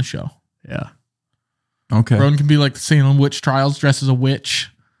about on the show. Yeah. Okay. Rowan can be like the Salem witch trials, dressed as a witch,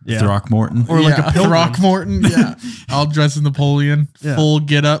 Yeah. Throckmorton. Or like a pilgrim. Throckmorton. Yeah. I'll dress as Napoleon. Yeah. Full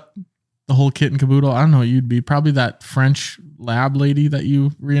get up. The whole kit and caboodle. I don't know what you'd be. Probably that French lab lady that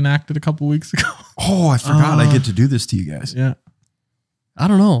you reenacted a couple weeks ago. Oh, I forgot I get to do this to you guys. Yeah. I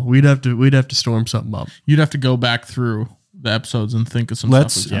don't know. We'd have to storm something up. You'd have to go back through the episodes and think of some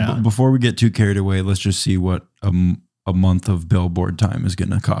Let's stuff. we've done. before we get too carried away, let's just see what a month of billboard time is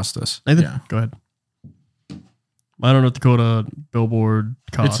going to cost us. Nathan, Yeah. go ahead. I don't know Dakota billboard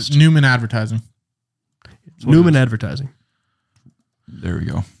cost. It's Newman Advertising. Newman Advertising. There we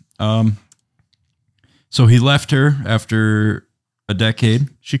go. So he left her after a decade,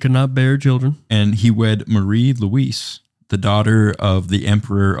 She could not bear children. and he wed Marie Louise, the daughter of the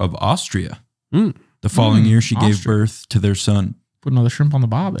Emperor of Austria. Mm. The following year, she gave Austria. birth to their son. Put another shrimp on the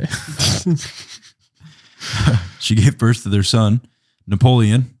bob, eh? She gave birth to their son,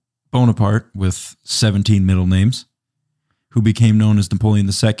 Napoleon Bonaparte, with 17 middle names, who became known as Napoleon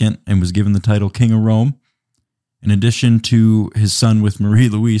II and was given the title King of Rome. In addition to his son with Marie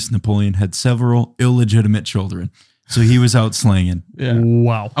Louise, Napoleon had several illegitimate children. So he was out slanging. Yeah.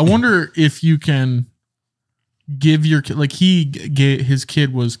 Wow. I wonder if you can give your kid, like his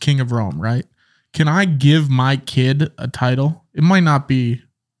kid was King of Rome, right? Can I give my kid a title? It might not be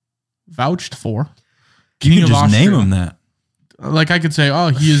vouched for. You can just name him that. Like I could say, oh,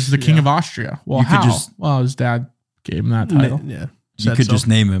 he is the King of Austria. Well, You could how? just- Well, his dad gave him that title. Yeah. You could just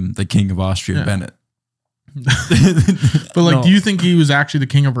name him the King of Austria, Yeah. Bennett. But like, No. do you think he was actually the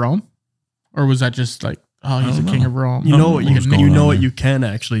King of Rome? Or was that just like, oh, he's the don't King know. of Rome? You know what what's going you on know what there. you can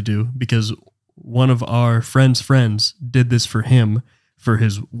actually do, because one of our friends' friends did this for him for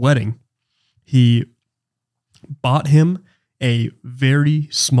his wedding. He bought him a very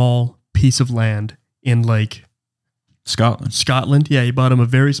small piece of land in like Scotland. Scotland. Yeah, he bought him a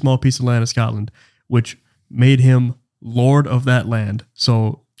very small piece of land in Scotland, which made him Lord of that land.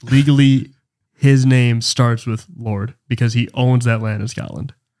 So legally, his name starts with Lord because he owns that land in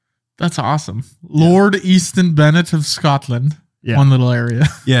Scotland. That's awesome. Lord Easton Bennett of Scotland. Yeah. One little area.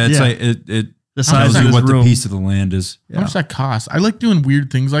 Yeah, it's Yeah. like it The How size much tells of you his what room. the piece of the land is. Yeah. How much that cost? I like doing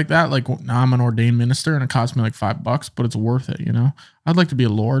weird things like that. Like now I'm an ordained minister and it costs me like $5, but it's worth it, you know? I'd like to be a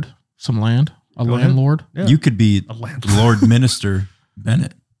lord, some land, a Go ahead. landlord. Yeah. You could be A land. Lord Minister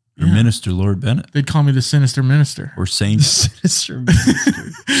Bennett or Yeah. Minister Lord Bennett They'd call me the sinister minister. or Saint Sinister.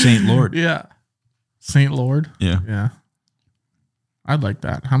 Saint Lord. Yeah. Saint Lord. Yeah. Yeah. I'd like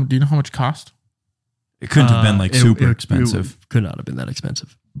that. Do you know how much it cost? It couldn't have been like super expensive. It could not have been that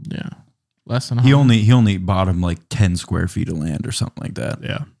expensive. Yeah. Less than He 100. only bought him like 10 square feet of land or something like that.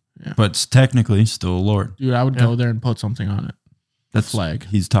 Yeah. But it's technically still a lord. Dude, I would Yeah. go there and put something on it. That's flag.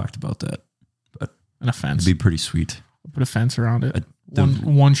 He's talked about that. And a fence. It'd be pretty sweet. Put a fence around it. the-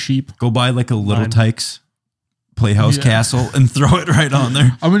 One sheep. Go buy like a little Mine. Tykes Playhouse Yeah. castle and throw it right on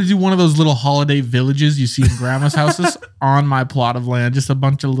there. I'm going to do one of those little holiday villages you see in grandma's houses on my plot of land. Just a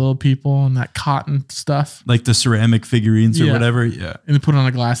bunch of little people and that cotton stuff. Like the ceramic figurines or Yeah. whatever. Yeah. And they put it on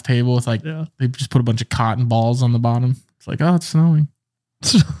a glass table with like, Yeah. they just put a bunch of cotton balls on the bottom. It's like, oh, it's snowing.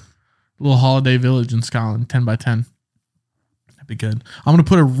 Little holiday village in Scotland, 10 by 10. That'd be good. I'm going to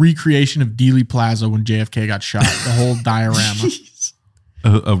put a recreation of Dealey Plaza when JFK got shot. The whole diorama.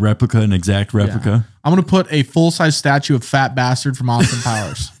 A replica, an exact replica. I'm going to put a full-size statue of Fat Bastard from Austin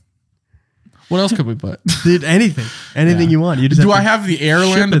Powers. What else could we put? Did anything Yeah. you want. You just Do have I to- have the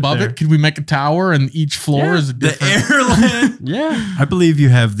airland ship it above there. it? Could we make a tower and each floor Yeah. is a The different? airland. Yeah. I believe you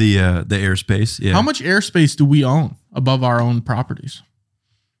have the airspace. Yeah. How much airspace do we own above our own properties?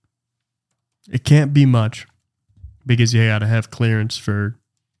 It can't be much because you got to have clearance for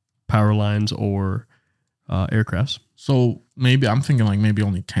power lines or aircrafts. So maybe I'm thinking like maybe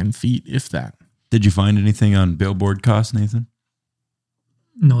only 10 feet, if that. Did you find anything on billboard costs, Nathan?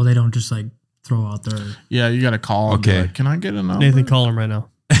 No, they don't just like throw out their. Yeah, you got to call. And be Okay. like, can I get a number? Nathan, call him right now.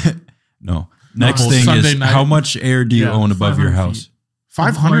 No. Next whole thing Sunday is night. how much air do you Yeah, own above your 500 house? feet.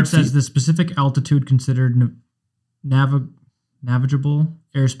 500 Where it says feet. the specific altitude considered navigable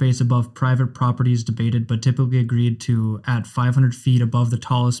airspace above private property is debated, but typically agreed to at 500 feet above the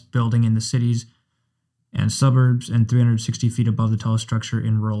tallest building in the cities and suburbs and 360 feet above the tallest structure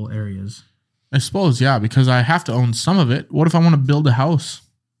in rural areas. I suppose, yeah, because I have to own some of it. What if I want to build a house?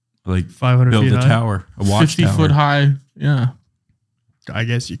 Like 500 build feet a high? tower, a 50 watchtower. foot high. Yeah. I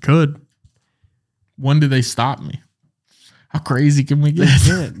guess you could. When do they stop me? How crazy can we They get?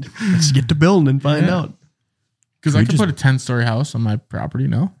 can't. Let's get to building and find Yeah. out. Because Can I we could just- put a 10-story house on my property,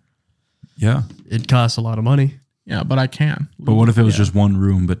 no? Yeah. It costs a lot of money. Yeah, but I can. But what if it was Yeah. just one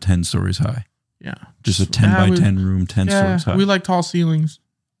room but 10 stories high? Yeah. Just a 10 by 10 room, 10 stories high. We like tall ceilings.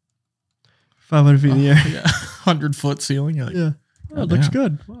 500 feet in the air. Yeah. 100-foot ceiling. You're like, Yeah. Oh, Oh, it looks damn.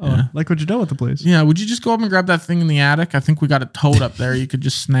 good. Wow. Yeah. Like what you done with the place. Yeah, would you just go up and grab that thing in the attic? I think we got it towed up there. You could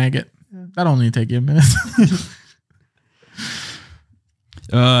just snag it. That'll only take you a minute.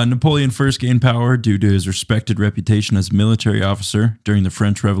 Napoleon first gained power due to his respected reputation as a military officer during the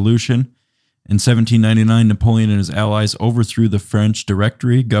French Revolution. In 1799, Napoleon and his allies overthrew the French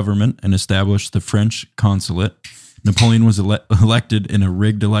Directory government and established the French consulate. Napoleon was elected in a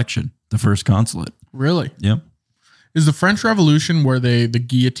rigged election, the first consulate. Really? Yep. Is the French Revolution where the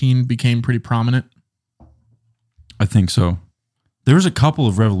guillotine became pretty prominent? I think so. There was a couple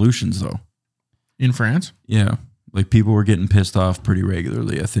of revolutions, though. In France? Yeah. Like people were getting pissed off pretty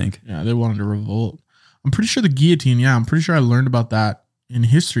regularly, I think. Yeah, they wanted to revolt. I'm pretty sure the guillotine, yeah, I'm pretty sure I learned about that in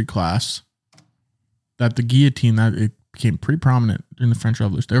history class. That the guillotine, that it became pretty prominent during the French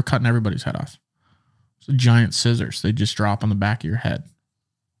Revolution. They were cutting everybody's head off. So giant scissors. They just drop on the back of your head.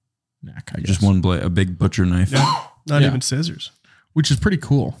 Neck, I guess. Just one blade, a big butcher knife. Yeah. Not Yeah. even scissors. Which is pretty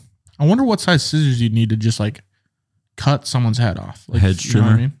cool. I wonder what size scissors you'd need to just like cut someone's head off. Like, Hedge you know what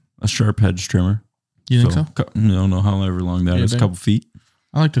trimmer. I mean? A sharp hedge trimmer. You think so? Don't know however long that Yeah, is. A they- couple feet.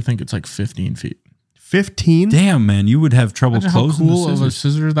 I like to think it's like 15 feet. 15? Damn, man, you would have trouble Imagine how closing cool the of a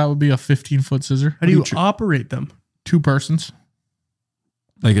scissors. scissor that would be, a 15-foot scissor. How do you operate them? 2 persons?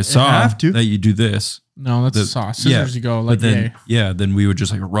 Like a saw have to. that you do this. No, that's The- a saw. Scissors, you go like, but then, yay. yeah, then we would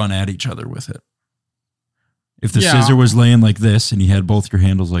just like run at each other with it. If the Yeah. scissor was laying like this and you had both your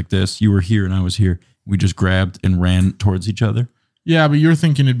handles like this, you were here and I was here. We just grabbed and ran towards each other. Yeah, but you're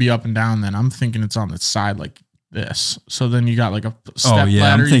thinking it'd be up and down then. I'm thinking it's on the side like this. So then you got like a step I'm ladder. You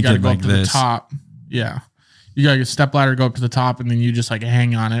got to thinking go like up to the this. top. Yeah. You got a step ladder, go up to the top, and then you just like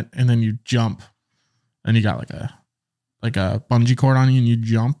hang on it, and then you jump. And you got like a bungee cord on you, and you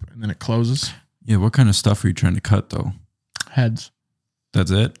jump, and then it closes. Yeah, what kind of stuff are you trying to cut though? Heads.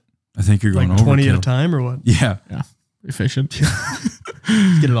 That's it? I think you're going Like 20 at a overkill. time or what? Yeah, Efficient.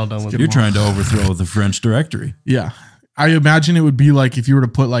 Get it all done with. you're trying to overthrow the French Directory. Yeah. I imagine it would be like if you were to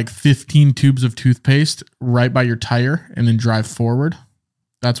put like 15 tubes of toothpaste right by your tire and then drive forward.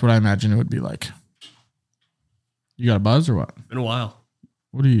 That's what I imagine it would be like. You got a buzz or what? Been a while.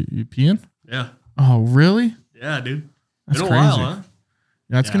 What are you peeing? Yeah. Oh, really? Yeah, dude. That's Been a crazy. while, huh?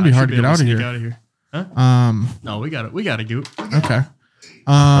 Yeah, it's Yeah, gonna be I hard should to get able out of sneak here. Out of here. No, we got it. We got to go. Okay.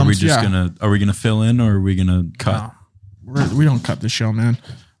 Are we so just yeah. are we gonna fill in or are we gonna cut? No, we don't cut the show, man.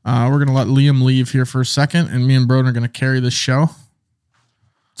 We're gonna let Liam leave here for a second, and me and Broden are gonna carry this show.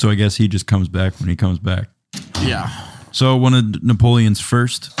 So I guess he just comes back when he comes back. Yeah. So one of Napoleon's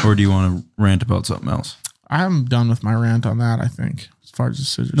first, or do you want to rant about something else? I'm done with my rant on that, I think, as far as the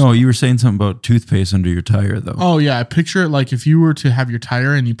scissors. No, you were saying something about toothpaste under your tire though. Oh, yeah. I picture it like if you were to have your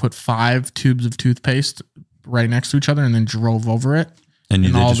tire and you put 5 tubes of toothpaste right next to each other and then drove over it and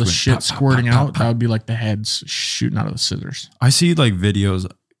and they all just the went shit pop, pop, squirting pop, out, pop, that pop. would be like the heads shooting out of the scissors. I see like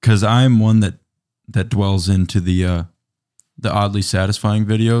videos because I'm one that dwells into the oddly satisfying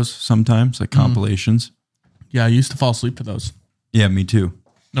videos sometimes, like compilations. Yeah, I used to fall asleep to those. Yeah, me too.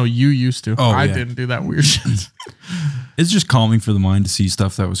 No, you used to. Oh, I yeah. didn't do that weird shit. It's just calming for the mind to see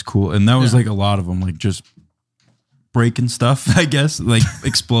stuff that was cool, and that was Yeah. like a lot of them, like just breaking stuff, I guess, like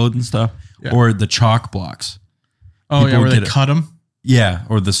exploding stuff, Yeah. or the chalk blocks. Oh, People yeah, where would they get it. cut them. Yeah,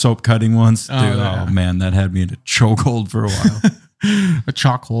 or the soap cutting ones. Oh, Dude, yeah. oh man, that had me in a chokehold for a while. A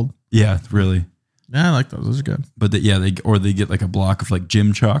chalk hold. Yeah, really. Yeah, I like those. Those are good. But they get like a block of like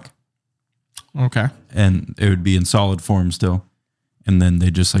gym chalk, Okay. and it would be in solid form still, and then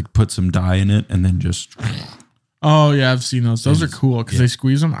they just like put some dye in it, and then just Oh, yeah, I've seen those. Those are Yes. cool because Yeah. they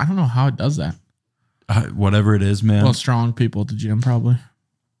squeeze them. I don't know how it does that. whatever it is, man. Well, strong people at the gym probably.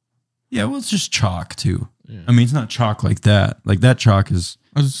 Yeah, well, it's just chalk too. Yeah. I mean, it's not chalk like that. Like that chalk is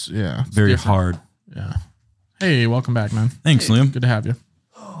Yeah. it's very different. hard. Yeah. Hey, welcome back, man. Thanks, Liam. Good to have you.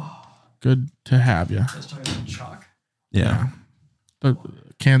 Good to have you. Let's talk about chalk. Yeah.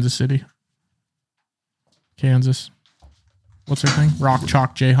 Kansas City. Kansas. What's her thing? Rock,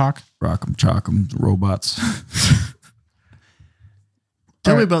 chalk, Jayhawk. Rock 'em, chalk 'em, robots.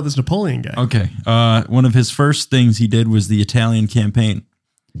 Tell me Alright. about this Napoleon guy. Okay. One of his first things he did was the Italian campaign.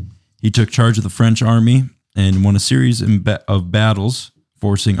 He took charge of the French army and won a series of battles,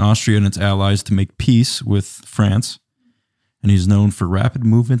 forcing Austria and its allies to make peace with France. And he's known for rapid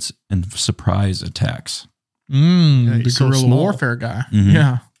movements and surprise attacks. Yeah, The he's so guerrilla small. warfare guy. Mhm.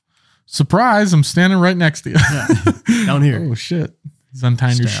 Yeah. Surprise, I'm standing right next to you. Yeah. Down here. Oh, shit. He's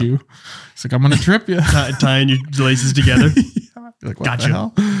untying your Stab. shoe. It's like, I'm going to trip you. Tying your laces together. You're like, what Gotcha. the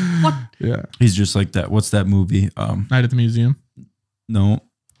hell? What? Yeah. He's just like that. What's that movie? Night at the Museum. No.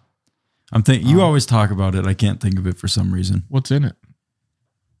 I'm thinking you always talk about it. I can't think of it for some reason. What's in it?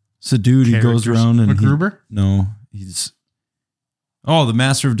 It's a dude. He goes Characters. around and MacGruber? he's the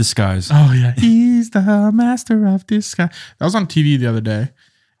Master of Disguise. Oh, yeah. He's the master of disguise. That was on TV the other day.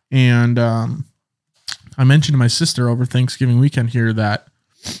 And I mentioned to my sister over Thanksgiving weekend here that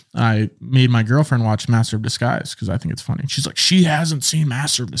I made my girlfriend watch Master of Disguise because I think it's funny. She's like, she hasn't seen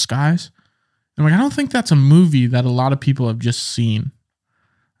Master of Disguise. I'm like, I don't think that's a movie that a lot of people have just seen.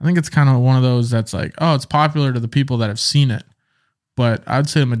 I think it's kind of one of those that's like, oh, it's popular to the people that have seen it. But I'd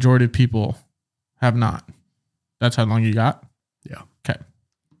say the majority of people have not. That's how long you got? Yeah. Okay.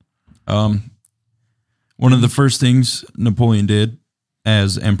 One of the first things Napoleon did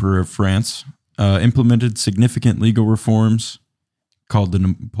as Emperor of France, implemented significant legal reforms called the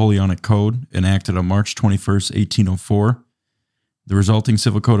Napoleonic Code, enacted on March 21st, 1804. The resulting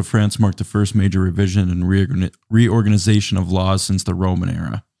Civil Code of France marked the first major revision and reorganization of laws since the Roman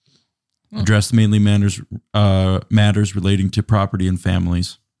era. Address mainly matters relating to property and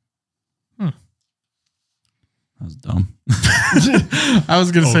families. That was dumb. I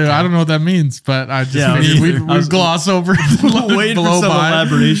was going to say, I don't know what that means, but I just figured we'd gloss over it. Waiting for some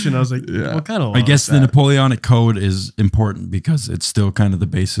elaboration. I was like, what kind of law I guess is the that? Napoleonic Code is important because it's still kind of the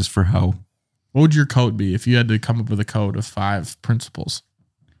basis for how. What would your code be if you had to come up with a code of 5 principles?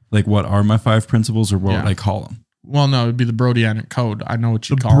 Like, what are my 5 principles, or what would I call them? Well, no, it'd be the Brodianic Code. I know what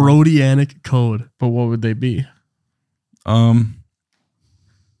you call the Brodianic Code. But what would they be?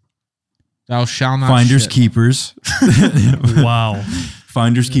 Thou shalt not Finders, shit. keepers. Wow.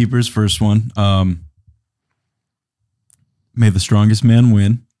 Finders, keepers, first one. May the strongest man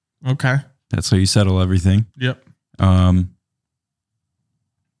win. Okay. That's how you settle everything. Yep.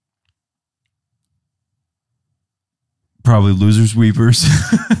 Probably losers, weepers.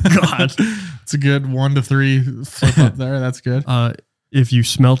 God. It's a good 1 to 3 flip up there. That's good. If you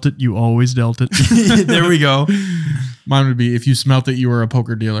smelt it, you always dealt it. There we go. Mine would be if you smelt it, you were a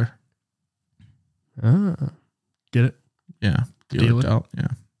poker dealer. Get it? Yeah. Deal it. Dealt. Yeah.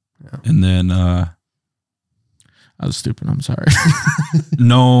 And then I was stupid. I'm sorry.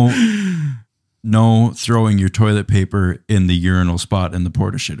 no throwing your toilet paper in the urinal spot in the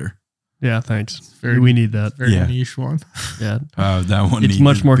porta shitter. Yeah, thanks. Very- we need that. Very Yeah. niche one. Yeah. That one. It's needed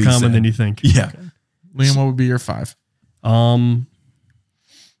much to more be common said. than you think. Yeah. Liam, what would be your 5? No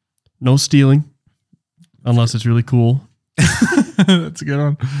stealing unless it's really cool. That's a good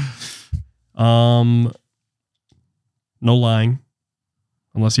one. No lying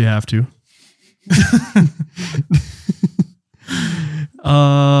unless you have to.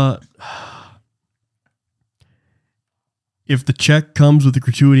 If the check comes with a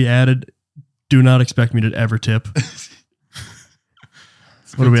gratuity added, do not expect me to ever tip.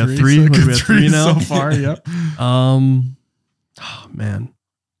 What do we have? 3? What do we have? 3 now? So far, yep. Oh man.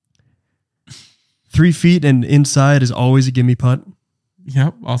 3 feet and inside is always a gimme putt.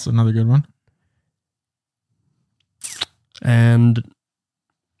 Yep. Also another good one. And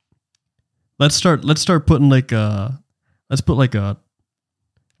let's start putting let's put like a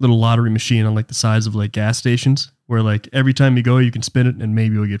little lottery machine on like the size of like gas stations where like every time you go you can spin it and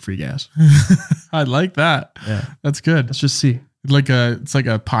maybe you'll get free gas. I like that. Yeah. That's good. Let's just see. It's like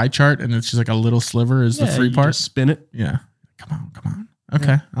a pie chart and it's just like a little sliver is the free you part. just spin it. Yeah. Come on.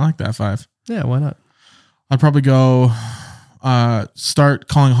 Okay. I like that 5. Yeah, why not? I'd probably go start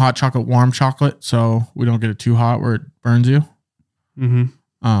calling hot chocolate warm chocolate so we don't get it too hot where it burns you.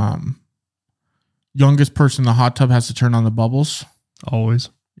 Mm-hmm. Youngest person in the hot tub has to turn on the bubbles. Always.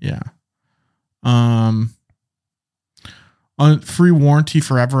 Yeah. Free warranty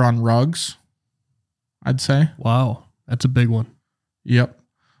forever on rugs, I'd say. Wow. That's a big one. Yep.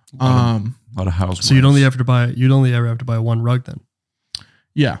 A lot of housework. So you'd only ever have to buy one rug then.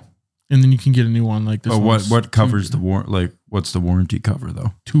 Yeah. And then you can get a new one like this. But what covers the warranty? What's the warranty cover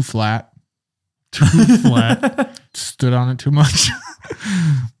though? Too flat. Too flat. Stood on it too much.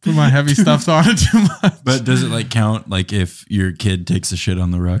 Put my heavy stuff on it too much. But does it like count like if your kid takes a shit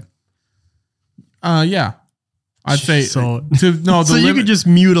on the rug? Yeah. I'd say so. So You could just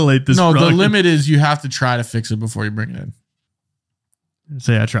mutilate this. No, rug. the limit is you have to try to fix it before you bring it in.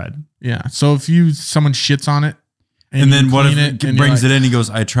 Say I tried. Yeah. So if someone shits on it, And then what if it it brings it in? He goes,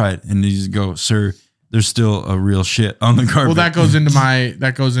 "I tried," and you just go, "Sir, there's still a real shit on the carpet." Well, that goes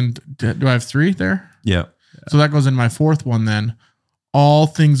in. Do I have 3 there? Yeah. So that goes in my 4th one. Then all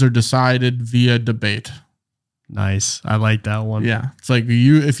things are decided via debate. Nice. I like that one. Yeah, it's like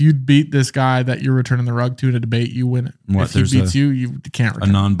if you beat this guy that you're returning the rug to in a debate, you win it. What, if he there's beats you can't A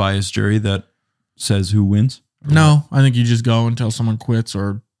return. non-biased jury that says who wins. No, I think you just go until someone quits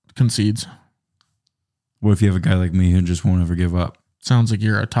or concedes. What if you have a guy like me who just won't ever give up? Sounds like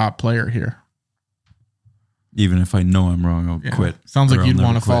you're a top player here. Even if I know I'm wrong, I'll Yeah. quit. Sounds Or like I'll you'd never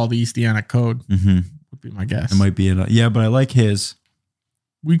want to quit. follow the Eastianic code. Mm-hmm. Would be my guess. It might be yeah, but I like his.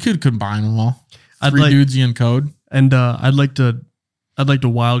 We could combine them all. I'd 3 like- dudesian code. And I'd like to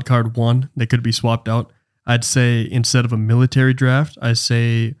wild card 1. They could be swapped out. I'd say instead of a military draft, I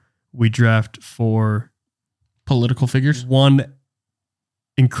say we draft for Political figures. one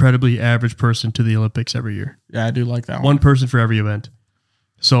incredibly average person to the Olympics every year. Yeah, I do like that One person for every event.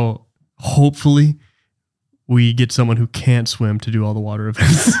 So hopefully we get someone who can't swim to do all the water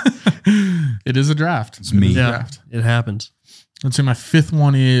events. It is a draft. It's me. It is a Yeah, draft. it happens. Let's say my 5th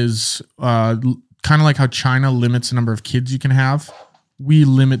one is kind of like how China limits the number of kids you can have. We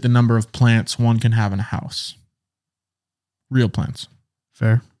limit the number of plants one can have in a house. Real plants.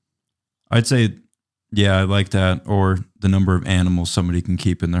 Fair. I'd say, yeah, I like that. Or the number of animals somebody can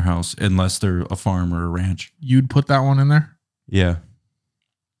keep in their house, unless they're a farm or a ranch. You'd put that one in there? Yeah.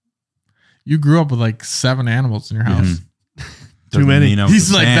 You grew up with like 7 animals in your house. Too many.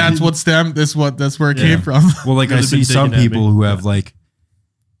 He's like, that's where it came from. Well, like I Really see been some digging at people me. who have like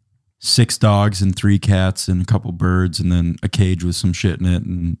 6 dogs and 3 cats and a couple birds and then a cage with some shit in it.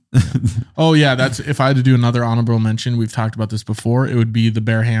 And Oh yeah, that's if I had to do another honorable mention. We've talked about this before. It would be the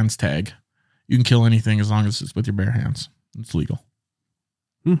bare hands tag. You can kill anything as long as it's with your bare hands. It's legal.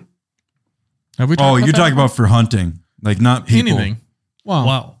 Have we? oh, you're that? talking about for hunting, like not people. anything? Well,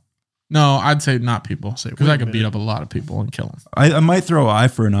 Wow. no, I'd say not people Say, because wait I a could beat minute. up a lot of people and kill them. I might throw eye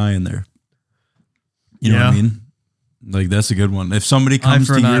for an eye in there. You know what I Yeah. mean? Like that's a good one. If somebody Eye comes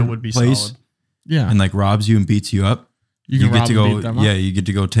for to an eye your would be place solid. Yeah, and like robs you and beats you up, you can get rob to and go. beat them up. Yeah, you get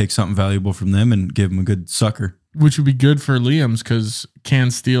to go take something valuable from them and give them a good sucker. Which would be good for Liam's because can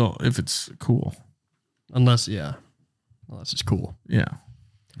steal if it's cool. Unless it's cool. Yeah,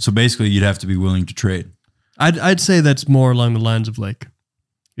 So basically, you'd have to be willing to trade. I'd say that's more along the lines of like,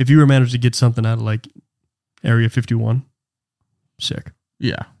 if you were managed to get something out of like Area 51, sick.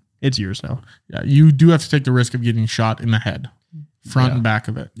 yeah, It's yours now. yeah. You do have to take the risk of getting shot in the head, front and back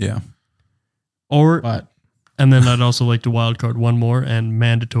of it. Yeah. Or But and then I'd also like to wild card one more and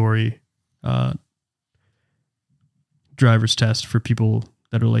mandatory driver's test for people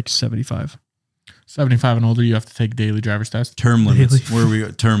that are like 75. 75 and older, you have to take daily driver's test. Term limits. Really? Where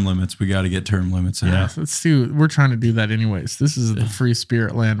we term limits? We got to get term limits. In Yeah, there. let's do. We're trying to do that anyways. This is the free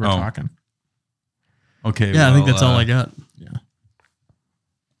spirit land we're Oh. talking. Okay. Yeah, I think well, that's all I got.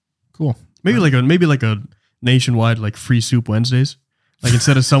 Cool. Maybe like a nationwide like free soup Wednesdays. Like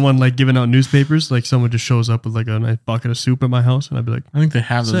instead of someone like giving out newspapers, like someone just shows up with like a nice bucket of soup at my house, and I'd be like, I think they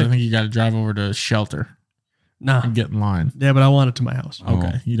have those. Sick. I think you got to drive over to a shelter nah, and get in line. yeah, but I want it to my house. Oh.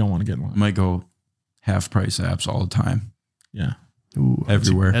 Okay, you don't want to get in line. Might go half price apps all the time. Yeah. Ooh,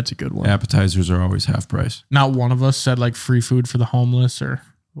 Everywhere. That's a good one. Appetizers are always half price. Not one of us said like free food for the homeless or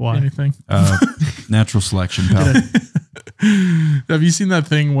Why? anything. Natural selection, pal. Have you seen that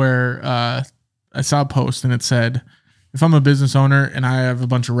thing where I saw a post and it said, if I'm a business owner and I have a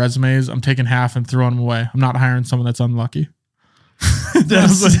bunch of resumes, I'm taking half and throwing them away. I'm not hiring someone that's unlucky.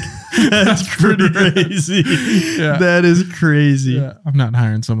 That's pretty crazy. Yeah. That is crazy. Yeah, I'm not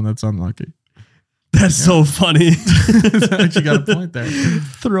hiring someone that's unlucky. That's so funny. Actually got a point there.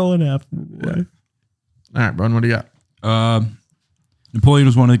 Throwing half away. All right, Bron, what do you got? Napoleon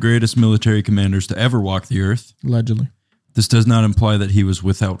was one of the greatest military commanders to ever walk the earth. Allegedly. This does not imply that he was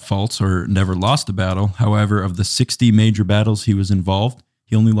without faults or never lost a battle. However, of the 60 major battles he was involved,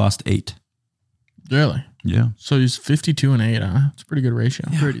 he only lost 8. Really? Yeah. So he's 52 and 8, huh? It's a pretty good ratio.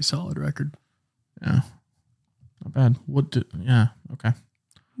 Pretty solid record. Yeah. Not bad. Yeah. Okay.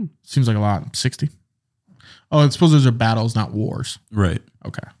 Seems like a lot. 60. Oh, I suppose those are battles, not wars. Right.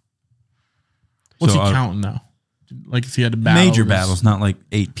 Okay. What's So, he counting though? Like if he had to battle Major with his- battles, not like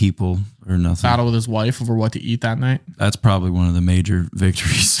 8 people or nothing. battle with his wife over what to eat that night. That's probably one of the major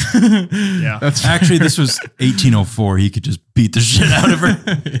victories. Yeah. That's Actually, this was 1804. He could just beat the shit out of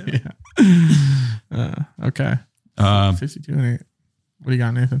her. okay. 52 and 8. What do you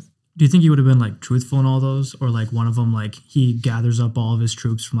got, Nathan? Do you think he would have been like truthful in all those, or like one of them, like he gathers up all of his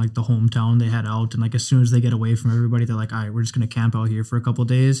troops from like the hometown they had out, and like as soon as they get away from everybody, they're like, all right, we're just gonna camp out here for a couple of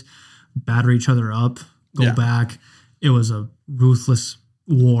days, batter each other up, go Yeah. back. It was a ruthless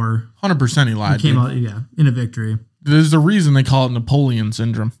war. 100% he lied. He came dude. out, in a victory. There's a reason they call it Napoleon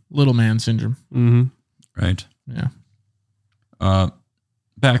syndrome, little man syndrome. Mm-hmm. Right. Yeah.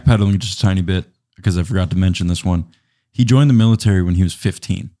 Backpedaling just a tiny bit because I forgot to mention this one. He joined the military when he was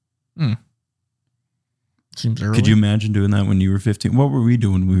 15. Seems early. Could you imagine doing that when you were 15? What were we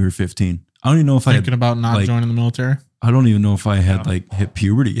doing when we were 15? I don't even know if thinking about not like- joining the military? I don't even know if I had like hit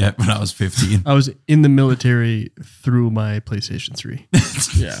puberty yet when I was 15. I was in the military through my PlayStation 3.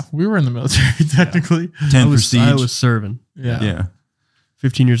 Yeah. We were in the military technically. 10 I prestige. was serving. Yeah. yeah.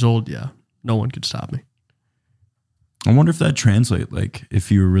 15 years old. Yeah. No one could stop me. I wonder if that translate like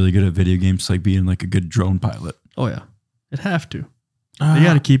if you were really good at video games, like being like a good drone pilot. Oh yeah. It'd have to. They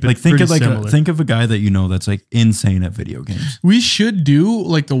got to keep it Like think pretty of like similar. think of a guy that you know that's like insane at video games. We should do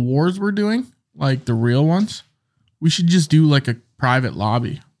like the wars we're doing, like the real ones. We should just do like a private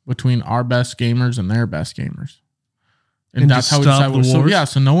lobby between our best gamers and their best gamers. And that's just how we stop decide. the So wars? yeah,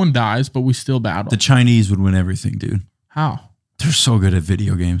 so no one dies, but we still battle. The Chinese would win everything, dude. How? They're so good at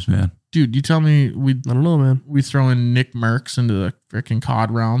video games, man. Dude, you tell me I don't know, man. we throw in Nick Merckx into the freaking COD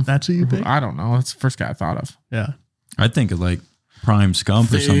realm. That's who you pick? I don't know. That's the first guy I thought of. Yeah. I think of like Prime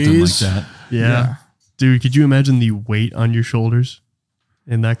Scump or something like Phase. that. Yeah. Dude, could you imagine the weight on your shoulders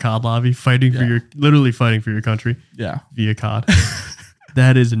in that COD lobby fighting for literally fighting for your country Yeah. via COD?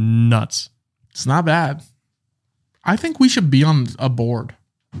 That is nuts. It's not bad. I think we should be on a board.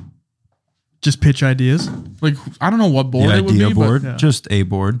 Just pitch ideas. Like, I don't know what board The it would idea be, board, yeah. just a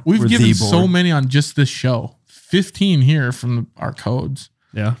board. we've Or given the so board. many on just this show. 15 here from our codes,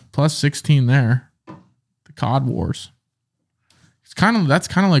 Yeah. plus 16 there. The COD Wars. That's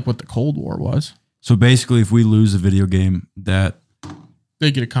kind of like what the Cold War was. So basically, if we lose a video game, that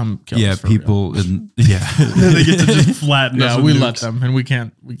They get to come kill us for real. people and yeah, They get to just flatten us. Yeah, with we nukes. let them, and we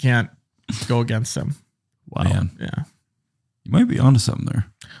can't go against them. Wow. man, Yeah. you might be onto something there.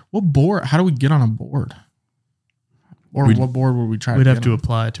 What board? How do we get on a board? Or what board would we try? We'd to have get to on?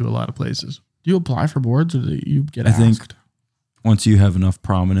 apply to a lot of places. Do you apply for boards, or do you get I asked? think once you have enough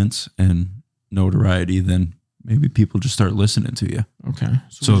prominence and notoriety, then maybe people just start listening to you. Okay. So we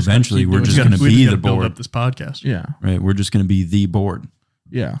just gotta eventually keep we're doing just it. gonna We be gotta the build board. up this podcast. Yeah. Right? We're just going to be the board.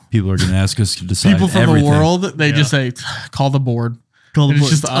 Yeah. People are going to ask us to decide People from everything. the world, they Yeah. just say, call the board. Call And it's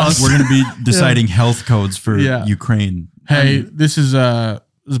just us. We're going to be deciding health codes for Yeah. Ukraine. Hey, this is the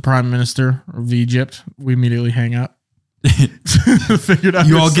Prime Minister of Egypt. We immediately hang up. Figured out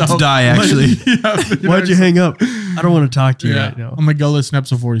You all get to yourself. die, actually. Yeah, figured Why'd out you hang up? I don't want to talk to you Yeah. right now. I'm going to go listen to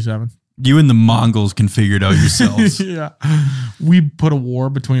episode 47. You and the Mongols can figure it out yourselves. Yeah. We put a war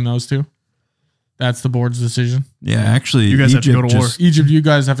between those two. That's the board's decision. Yeah, actually, You guys have to go to war. Egypt, you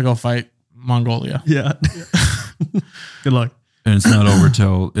guys have to go fight Mongolia. Yeah. Good luck. And it's not over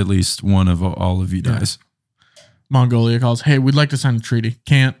till at least one of all of you dies. Mongolia calls, hey, we'd like to sign a treaty.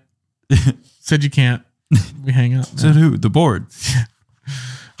 Can't. Said you can't. We hang up. Said who? The board.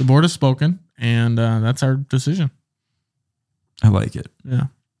 The board has spoken, and that's our decision. I like it. Yeah.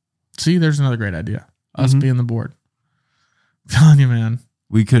 See, there's another great idea. Us Mhm. being the board. I'm telling you, man.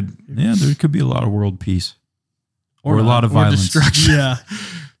 We could, there could be a lot of world peace or a not. lot of Or violence. destruction. Yeah.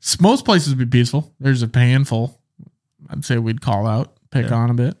 Most places would be peaceful. There's a handful. I'd say we'd call out, pick Yeah. on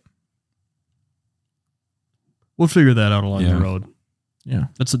a bit. We'll figure that out along Yeah. the road. Yeah.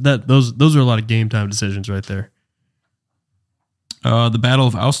 Those are a lot of game time decisions right there. The Battle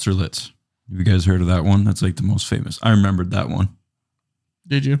of Austerlitz. Have you guys heard of that one? That's like the most famous. I remembered that one.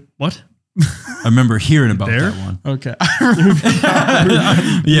 Did you? What? I remember hearing about There? that one. Okay. I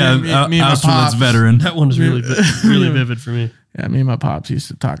remember. Yeah, me and my Austerlitz pops. veteran. That one is really vivid for me. Yeah, me and my pops used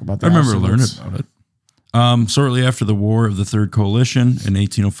to talk about that. I remember learning Austerlitz. about it. Shortly after the War of the Third Coalition in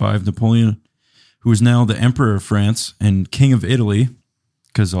 1805, Napoleon, who was now the Emperor of France and King of Italy,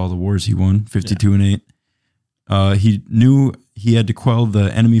 because all the wars he won, 52 and 8, he knew he had to quell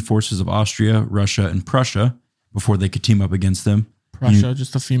the enemy forces of Austria, Russia, and Prussia before they could team up against them. Prussia,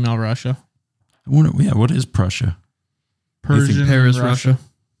 just a female Russia. I wonder, what is Prussia? Persian Paris, Russia.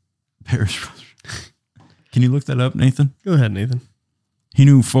 Paris, Russia. Can you look that up, Nathan? Go ahead, Nathan. He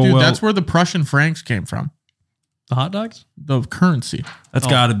knew full Dude, well. that's where the Prussian francs came from. The hot dogs? The currency. That's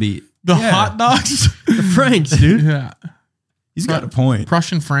got to be. The Yeah. hot dogs? The Franks, dude. Yeah. He's got a point.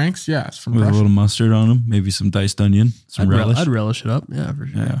 Prussian francs? Yeah, it's from With a Prussia. little mustard on them, maybe some diced onion, some relish. I'd relish it up. Yeah, for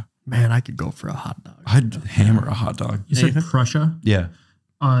sure. Yeah. Man, I could go for a hot dog. I'd hammer a hot dog. You said Nathan? Prussia. Yeah.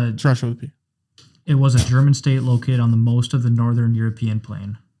 It's Russia with a P. It was a German state located on the most of the northern European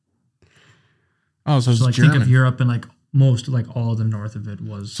plain. Oh, so it's So like German. think of Europe and like most, like all the north of it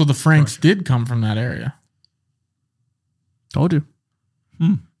was. So the Franks did come from that area. Told you.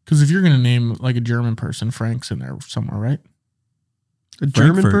 Because if you're going to name like a German person, Frank's in there somewhere, right? A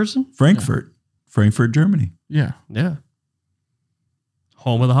German Frankfurt. person? Frankfurt. Frankfurt, Germany. Yeah. Yeah.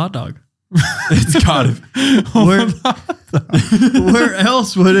 Home of the hot dog. It's got it. Where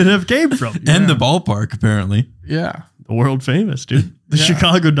else would it have came from? And the ballpark, apparently. Yeah. The world famous, dude. The Yeah.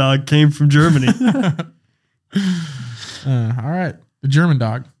 Chicago dog came from Germany. All right. The German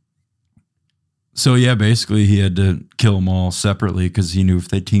dog. So, yeah, basically he had to kill them all separately because he knew if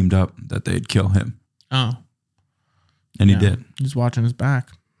they teamed up that they'd kill him. Oh. And Yeah. he did. He's watching his back.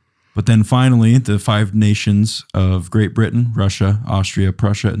 But then finally, the 5 nations of Great Britain, Russia, Austria,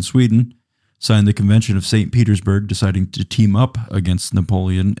 Prussia, and Sweden signed the Convention of St. Petersburg, deciding to team up against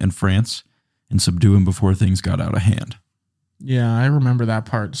Napoleon and France and subdue him before things got out of hand. Yeah, I remember that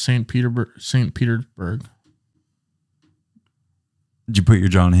part. St. Petersburg. Did you put your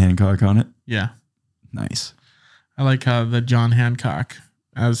John Hancock on it? Yeah. Nice. I like how the John Hancock,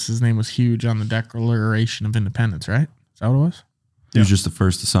 as his name was huge on the Declaration of Independence, right? Is that what it was? He was just the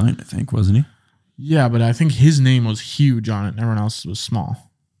first to sign, I think, wasn't he? Yeah, but I think his name was huge on it and everyone else was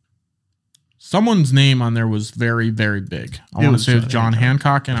small. Someone's name on there was very, very big. I It want to was say it was John John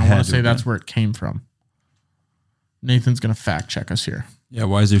Hancock, and I Had want to to say have that's been. where it came from. Nathan's going to fact check us here. Yeah,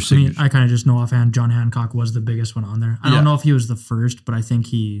 why is there I mean, signature? I kind of just know offhand John Hancock was the biggest one on there. I Yeah. don't know if he was the first, but I think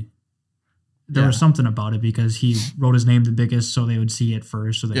there Yeah. was something about it because he wrote his name the biggest so they would see it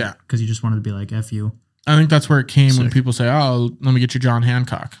first. So Yeah. because he just wanted to be like, F you. I think that's where it came when Sick. people say, oh, let me get your John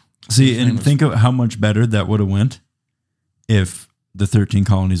Hancock. See, and think of how much better that would have went if the 13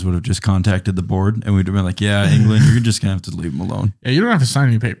 colonies would have just contacted the board and we'd have been like, yeah, England, you're just going to have to leave them alone. Yeah, you don't have to sign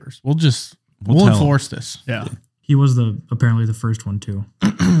any papers. We'll tell enforce this. Yeah. He was apparently the first one too.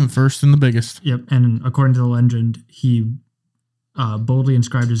 First and the biggest. Yep. And according to the legend, he boldly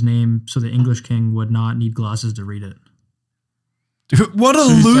inscribed his name so the English king would not need glasses to read it. Dude, what a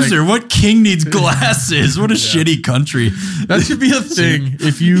loser. What king needs glasses? What a shitty country. That should be a thing.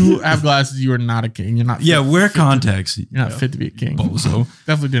 If you have glasses, you are not a king. You're not. Wear contacts. You're not fit to be a king. Bozo.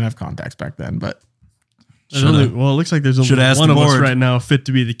 Definitely didn't have contacts back then, but. It looks like there's only Should've asked one the of us board. right now fit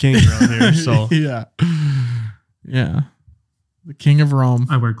to be the king around here. So Yeah. Yeah. The king of Rome.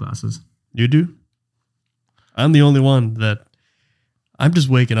 I wear glasses. you do? I'm the only one that I'm just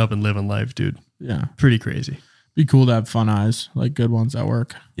waking up and living life, dude. Yeah. Pretty crazy. Be cool to have fun eyes, like good ones at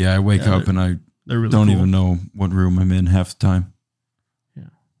work. Yeah, I wake up and I They're really don't cool. even know what room I'm in half the time.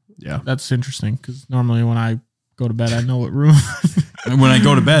 Yeah. That's interesting because normally when I go to bed, I know what room. And when I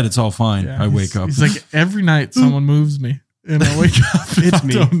go to bed, it's all fine. Yeah, I wake up. He's like, every night someone moves me and I wake up. It's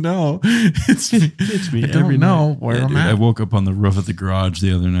me. I don't know. It's me. It's me. I don't know where Yeah, I'm dude, I at. woke up on the roof of the garage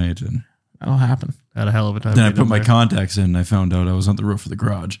the other night and That'll happen. Had a hell of a time. then I being put up my there. contacts in and I found out I was on the roof of the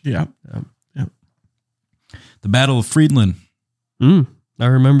garage. Yeah. The Battle of Friedland, I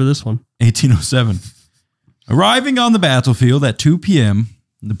remember this one. 1807. Arriving on the battlefield at 2 p.m.,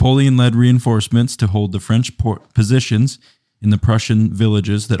 Napoleon led reinforcements to hold the French positions in the Prussian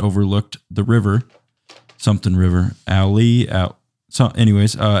villages that overlooked the river, something river, after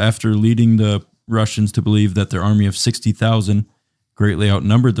leading the Russians to believe that their army of 60,000 greatly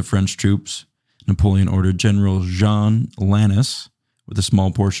outnumbered the French troops, Napoleon ordered General Jean Lannes with a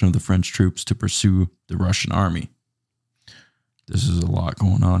small portion of the French troops to pursue the Russian army. This is a lot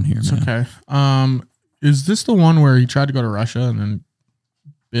going on here, It's man. okay. Is this the one where he tried to go to Russia and then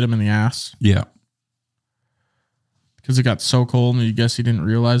bit him in the ass Yeah. because it got so cold and you guess he didn't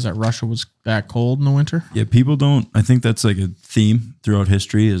realize that Russia was that cold in the winter? Yeah, people don't. I think that's like a theme throughout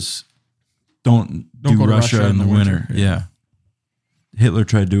history is don't Don't do go to Russia, Russia in the winter. Yeah. Hitler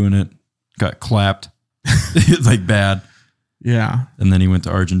tried doing it, got clapped. It's like bad. Yeah. And then he went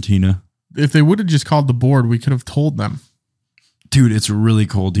to Argentina. If they would have just called the board, we could have told them. Dude, it's really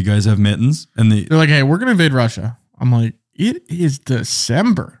cold. You guys have mittens? And They're like, hey, we're going to invade Russia. I'm like, it is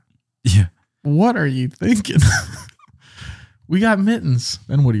December. yeah. What are you thinking? We got mittens.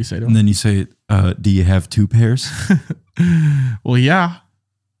 Then what do you say to And them? then you say, do you have 2 pairs? Well, yeah.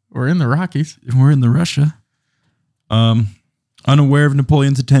 We're in the Rockies. We're in the Russia. Unaware of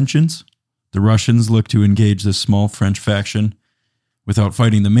Napoleon's intentions, the Russians looked to engage this small French faction without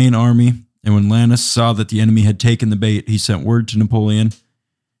fighting the main army. And when Lannes saw that the enemy had taken the bait, he sent word to Napoleon.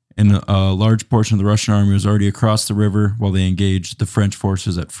 And a large portion of the Russian army was already across the river while they engaged the French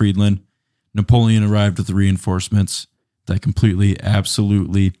forces at Friedland. Napoleon arrived with the reinforcements that completely,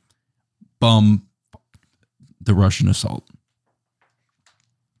 absolutely bum the Russian assault.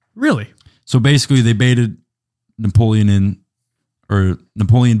 Really? So basically, they baited Napoleon in, or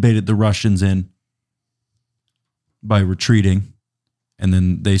Napoleon baited the Russians in by retreating, and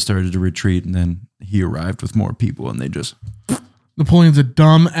then they started to retreat, and then he arrived with more people, and they just Napoleon's a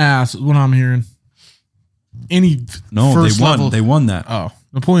dumb ass, is what I'm hearing. Any no, first they won. level. They won that. Oh,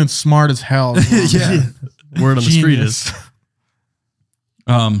 Napoleon's smart as hell. Yeah. Word on the street Genius. is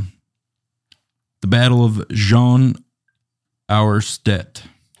The Battle of Jean Auerstedt.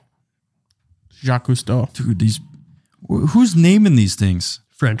 Jacques Cousteau. Dude, who's naming these things?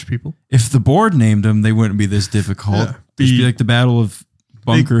 French people. If the board named them, they wouldn't be this difficult. Yeah. It'd just be like the Battle of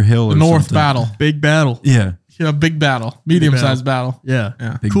Bunker Hill or The North something. Battle. Big battle. Yeah. Yeah, big battle. Medium-sized battle. Yeah.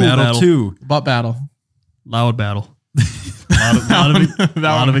 Yeah. Big Cool battle, battle. too. Butt battle. Loud battle.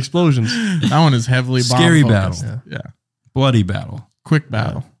 lot of explosions. That one is heavily bomb Scary focused. battle. Yeah. Bloody battle. Quick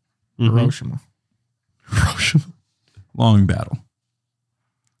battle. Mhm. Hiroshima. Long battle.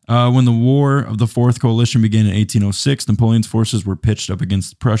 When the War of the Fourth Coalition began in 1806, Napoleon's forces were pitched up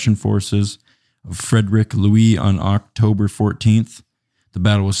against the Prussian forces of Frederick Louis on October 14th. The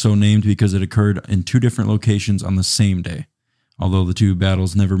battle was so named because it occurred in 2 different locations on the same day. Although the 2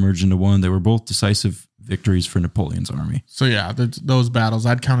 battles never merged into one, they were both decisive victories for Napoleon's army. So yeah, those battles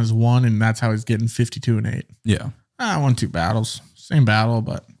I'd count as one, and that's how he's getting 52 and 8. Yeah. I won 2 battles. Same battle,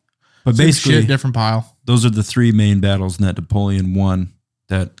 but But same basically, shit, different pile. those are the 3 main battles that Napoleon won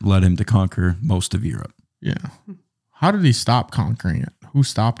that led him to conquer most of Europe. Yeah. How did he stop conquering it? Who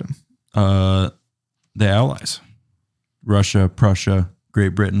stopped him? The Allies. Russia, Prussia,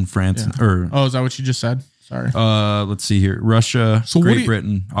 Great Britain, France, Yeah. Oh, is that what you just said? Sorry. let's see here. Russia, So what Great do you-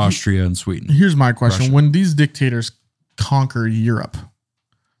 Britain, Austria, and Sweden. Here's my question. Russia. When these dictators conquer Europe,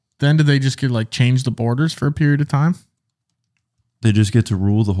 then do they just get like change the borders for a period of time? They just get to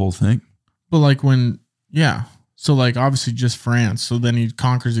rule the whole thing. But like so like obviously just France. So then he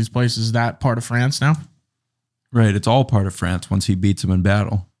conquers these places. Is that part of France now? Right. It's all part of France once he beats them in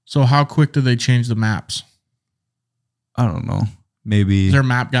battle. So how quick do they change the maps? I don't know. Maybe. Is there a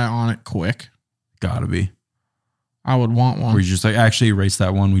map guy on it quick? Gotta be. I would want one. Or you just like, actually erase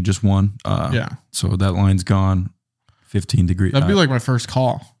that one. We just won. Yeah. So that line's gone 15 degrees. That'd be like my first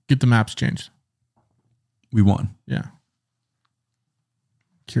call. Get the maps changed. We won. Yeah.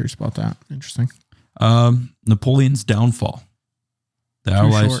 Curious about that. Interesting. Napoleon's downfall. The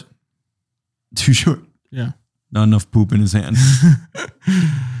Allies. Short. Too short. Yeah. Not enough poop in his hand.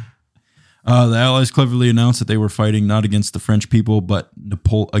 The Allies cleverly announced that they were fighting not against the French people, but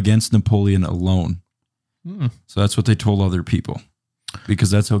against Napoleon alone. So that's what they told other people,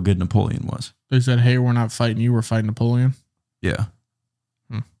 because that's how good Napoleon was. They said, hey, we're not fighting you. We're fighting Napoleon. Yeah.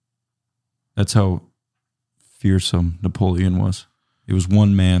 That's how fearsome Napoleon was. It was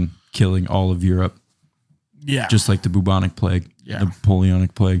one man killing all of Europe. Yeah. Just like the bubonic plague. Yeah.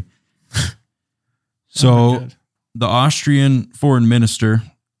 Napoleonic plague. So the Austrian foreign minister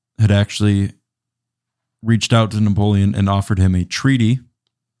had actually reached out to Napoleon and offered him a treaty.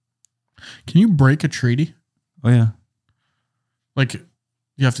 Can you break a treaty? Oh, yeah. Like,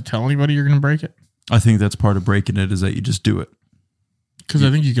 you have to tell anybody you're going to break it? I think that's part of breaking it, is that you just do it. Because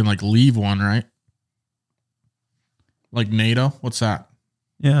I think you can, like, leave one, right? Like NATO? What's that?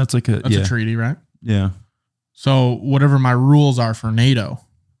 Yeah, it's like That's a treaty, right? Yeah. So whatever my rules are for NATO,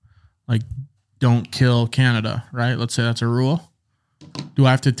 like, don't kill Canada, right? Let's say that's a rule. Do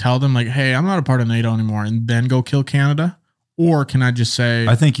I have to tell them, like, hey, I'm not a part of NATO anymore, and then go kill Canada? Or can I just say...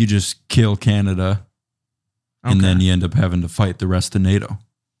 I think you just kill Canada, and then you end up having to fight the rest of NATO.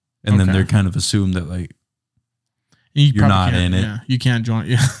 And then they're kind of assumed that, like, you're not in it. Yeah, you can't join.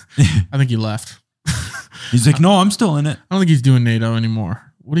 Yeah. I think he left. He's like, no, I'm still in it. I don't think he's doing NATO anymore.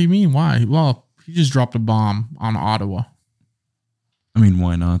 What do you mean? Why? Well, he just dropped a bomb on Ottawa. I mean,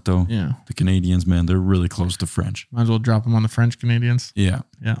 why not, though? Yeah. The Canadians, man, they're really close to French. Might as well drop him on the French Canadians. Yeah.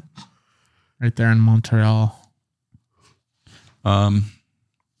 Yeah. Right there in Montreal. Elba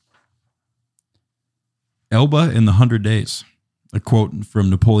in the 100 Days. A quote from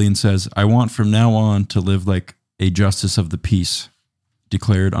Napoleon says, I want from now on to live like a justice of the peace,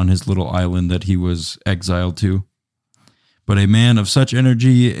 declared on his little island that he was exiled to. But a man of such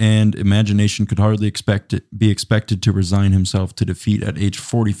energy and imagination could hardly be expected to resign himself to defeat at age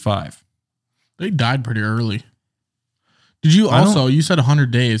 45. They died pretty early. Did you also, you said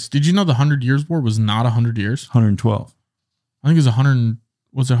 100 days. Did you know the 100 Years' War was not 100 years? 112. I think it was 100.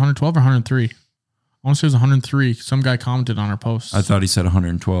 Was it 112 or 103? I want to say it was 103. Some guy commented on our post. I thought he said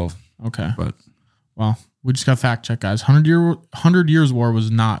 112. Okay. But well, we just got fact check, guys. 100 Years' War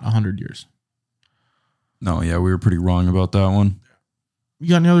was not 100 years. No, yeah, we were pretty wrong about that one. You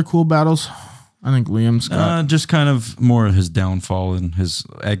got any other cool battles? I think Liam's got just kind of more of his downfall and his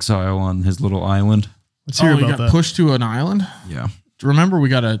exile on his little island. Let's hear he about got that. pushed to an island? Yeah. Remember, we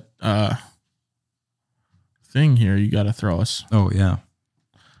got a thing here you got to throw us. Oh, yeah.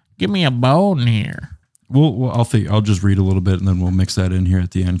 Give me a bone here. Well, I'll just read a little bit and then we'll mix that in here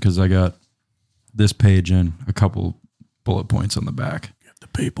at the end, because I got this page and a couple bullet points on the back. Give the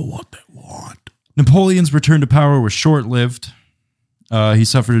people what they want. Napoleon's return to power was short-lived. He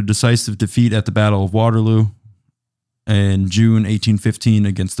suffered a decisive defeat at the Battle of Waterloo in June 1815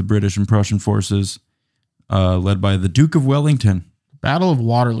 against the British and Prussian forces, led by the Duke of Wellington. Battle of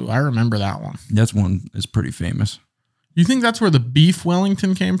Waterloo. I remember that one. That's one is pretty famous. You think that's where the beef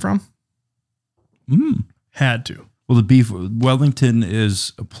Wellington came from? Had to. Well, the beef Wellington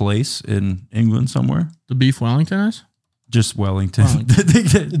is a place in England somewhere. The beef Wellington is? Just Wellington.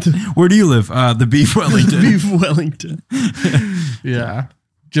 Where do you live? The beef Wellington. Beef Wellington. Yeah.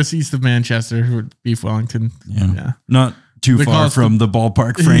 Just east of Manchester, beef Wellington. Yeah. Not too They call far us from the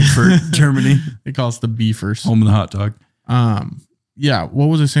ballpark, Frankfurt, Germany. They call us the beefers. Home of the hot dog. Yeah. What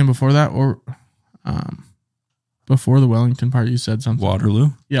was I saying before that? Or before the Wellington part, you said something.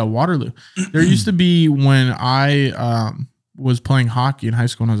 Waterloo. Yeah, Waterloo. There used to be, when I was playing hockey in high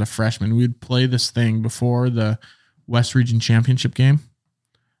school when I was a freshman, we'd play this thing before the West Region Championship game.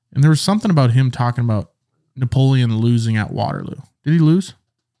 And there was something about him talking about Napoleon losing at Waterloo. Did he lose?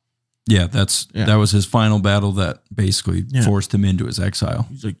 Yeah, that was his final battle that basically forced him into his exile.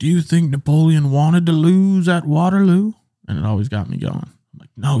 He's like, do you think Napoleon wanted to lose at Waterloo? And it always got me going. I'm like,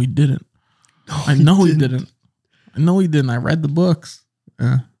 no, he didn't. I know he didn't. I know he didn't. I read the books.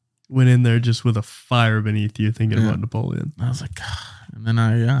 Went in there just with a fire beneath you thinking about Napoleon. I was like, and then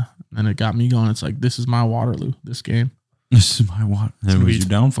then it got me going. It's like, this is my Waterloo, this game. This is my water. That was your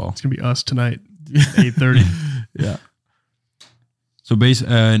downfall. It's gonna be us tonight, 8:30. Yeah. So in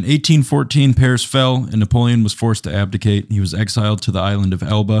 1814, Paris fell and Napoleon was forced to abdicate. He was exiled to the island of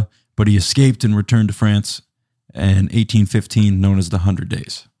Elba, but he escaped and returned to France in 1815, known as the 100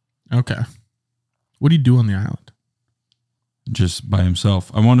 Days. Okay. What do you do on the island? Just by himself.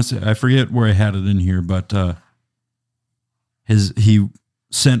 I want to say, I forget where I had it in here, but he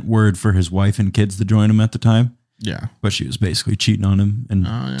sent word for his wife and kids to join him at the time. Yeah. But she was basically cheating on him and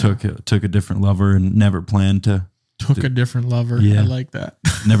Oh, yeah. took a different lover and never planned to Took a different lover. Yeah. I like that.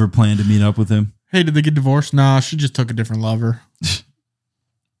 never planned to meet up with him. Hey, did they get divorced? Nah, she just took a different lover.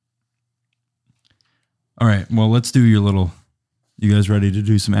 All right. Well, let's do your little. You guys ready to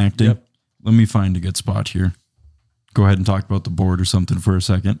do some acting? Yep. Let me find a good spot here. Go ahead and talk about the board or something for a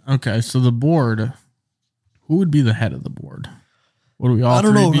second. Okay, so the board. Who would be the head of the board? What do we all? I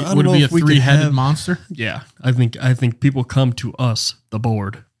don't three know. Be? I don't Would know it be a if we could three-headed have- monster? Yeah, I think people come to us, the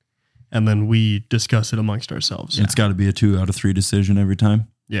board, and then we discuss it amongst ourselves. It's got to be a 2 out of 3 decision every time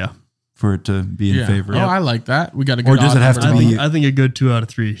Yeah, for it to be in favor. Oh, I like that. We got a good. Or does it odd have number to I be- one. think, I think a good 2 out of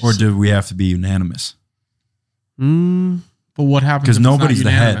 3. Or do we have to be unanimous? But what happens? 'Cause if it's not nobody's the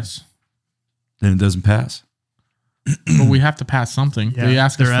head. unanimous? Then it doesn't pass. But we have to pass something. They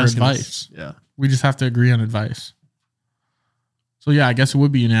ask us they're for asking us. advice. Yeah, We just have to agree on advice. So yeah, I guess it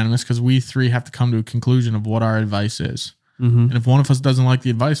would be unanimous because we three have to come to a conclusion of what our advice is. And if one of us doesn't like the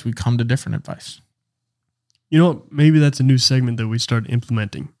advice, we come to different advice. you know what? Maybe that's a new segment that we start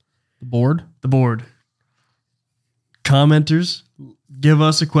implementing. The board. The board. Commenters, give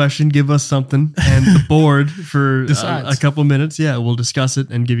us a question, give us something, and the board for Decides. a couple minutes. Yeah, we'll discuss it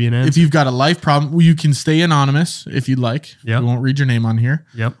and give you an answer. If you've got a life problem, well, you can stay anonymous if you'd like. Yep. We won't read your name on here.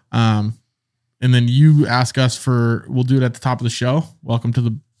 Yep. And then you ask us for, we'll do it at the top of the show. Welcome to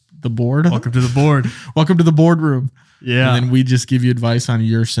the board. Welcome to the board. Welcome to the boardroom. Yeah, And then we just give you advice on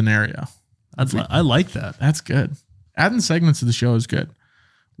your scenario. I like that. That's good. Adding segments to the show is good.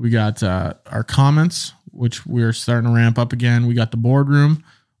 We got our comments, which we're starting to ramp up again. We got the boardroom.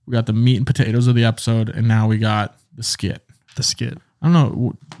 We got the meat and potatoes of the episode. And now we got the skit. The skit. I don't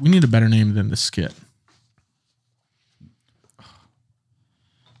know. We need a better name than the skit.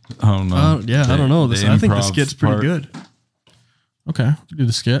 I don't know. I don't know. I think the improv skit's pretty part. good. Okay. We can do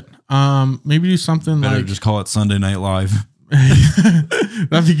the skit. Maybe do something Better like, just call it Sunday Night Live.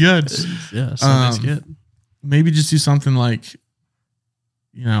 that'd be good. Yeah, Sunday skit. Maybe just do something like,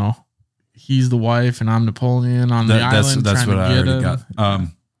 you know, he's the wife and I'm Napoleon on the island. That's trying what to I get already him. got.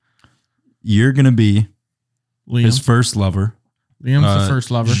 You're gonna be Liam. his first lover. Liam's the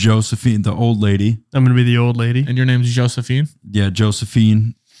first lover. Josephine, the old lady. I'm gonna be the old lady. And your name's Josephine. Yeah,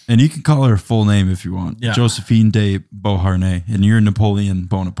 Josephine. And you can call her full name if you want. Yeah. Josephine de Beauharnais. And you're Napoleon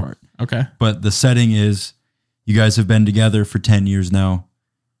Bonaparte. Okay. But the setting is you guys have been together for 10 years now.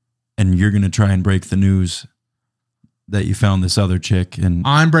 And you're going to try and break the news that you found this other chick. And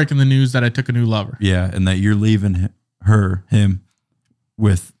I'm breaking the news that I took a new lover. yeah, and that you're leaving him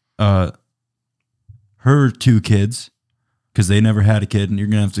with her 2 kids because they never had a kid. And you're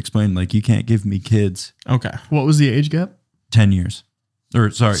going to have to explain, like, you can't give me kids. Okay. What was the age gap? 10 years. Or,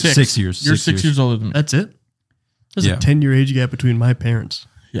 sorry, 6 years. You're 6 years older than me. That's it. There's Yeah. a 10-year age gap between my parents.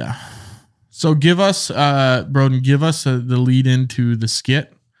 Yeah. So give us, Broden, give us the lead into the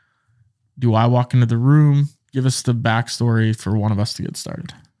skit. Do I walk into the room? Give us the backstory for one of us to get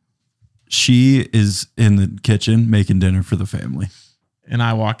started. She is in the kitchen making dinner for the family. And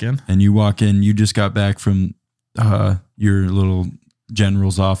I walk in. And you walk in, you just got back from your little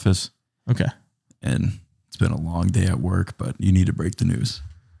general's office. Okay. And it's been a long day at work, but you need to break the news.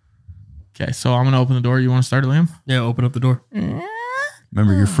 Okay. So I'm going to open the door. You want to start it, Liam? Yeah, open up the door.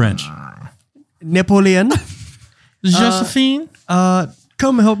 Remember, you're French. Napoleon, Josephine?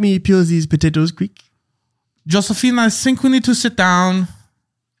 come help me peel these potatoes quick. Josephine, I think we need to sit down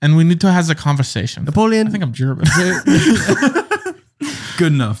and we need to have a conversation. Napoleon, I think I'm German.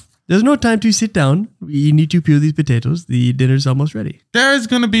 Good enough. there's no time to sit down. We need to peel these potatoes. The dinner's almost ready. There is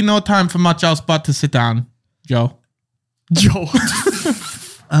going to be no time for much else but to sit down, Joe. Joe.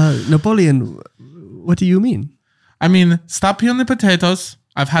 Napoleon, what do you mean? I mean, stop peeling the potatoes.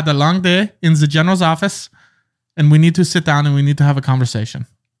 I've had a long day in the general's office and we need to sit down and we need to have a conversation.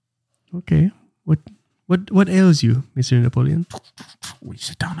 Okay. What ails you, Mr. Napoleon? We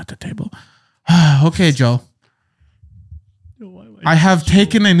sit down at the table. Okay, Joe. I have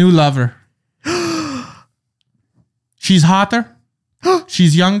taken a new lover. She's hotter.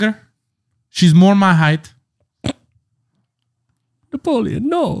 She's younger. She's more my height. Napoleon,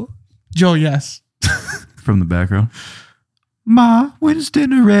 no. Joe, yes. From the background. Ma, when's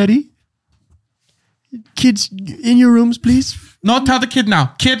dinner ready? Kids, in your rooms, please. No, tell the kid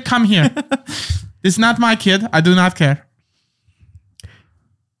now. Kid, come here. It's not my kid. I do not care.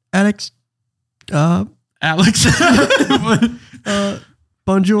 Alex, Alex.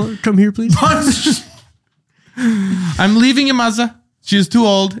 bonjour, come here, please. I'm leaving your mother. She is too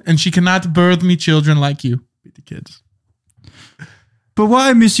old and she cannot birth me children like you. Beat the kids. But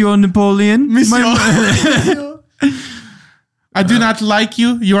why, Monsieur Napoleon? I do not like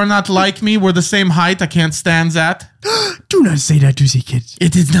you. You are not like me. We're the same height. I can't stand that. Do not say that to the kids.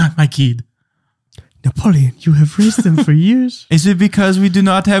 It is not my kid. Napoleon, you have raised them for years. Is it because we do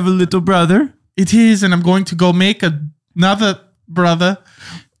not have a little brother? It is, and I'm going to go make another brother.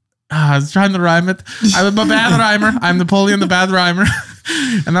 I was trying to rhyme it. I'm a bad rhymer. I'm Napoleon the bad rhymer.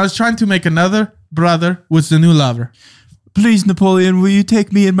 And I was trying to make another brother with the new lover. Please, Napoleon, will you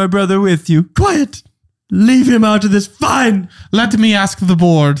take me and my brother with you? Quiet. Leave him out of this. Fine. Let me ask the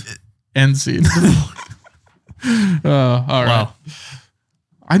board. End scene. All right. Wow.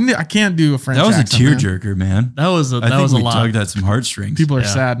 I can't do a French That was accent, a man. tearjerker, man. That was a I think was a we lot. tugged at some heartstrings. People are Yeah.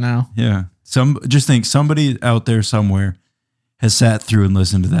 sad now. Yeah. Just think somebody out there somewhere has sat through and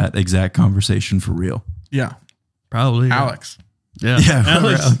listened to that exact conversation for real. Yeah. Probably. Yeah. Alex. Yeah. Yeah,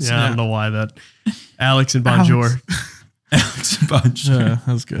 Alex. Alex. Yeah, I don't know why that. Alex and bonjour. Alex Bunch. Yeah,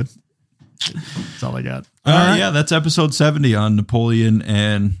 that's good. That's all I got. Yeah, that's episode 70 on Napoleon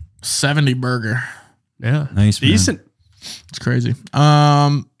and 70 burger. Yeah. Nice, man. Decent. It's crazy.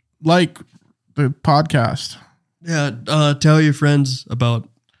 Like the podcast. Yeah. Tell your friends about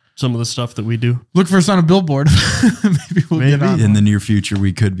some of the stuff that we do. Look for us on a billboard. Maybe we'll get on. in the near future,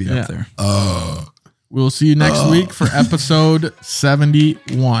 we could be Yeah. up there. We'll see you next week for episode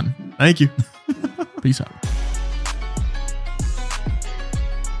 71. Thank you. Peace out.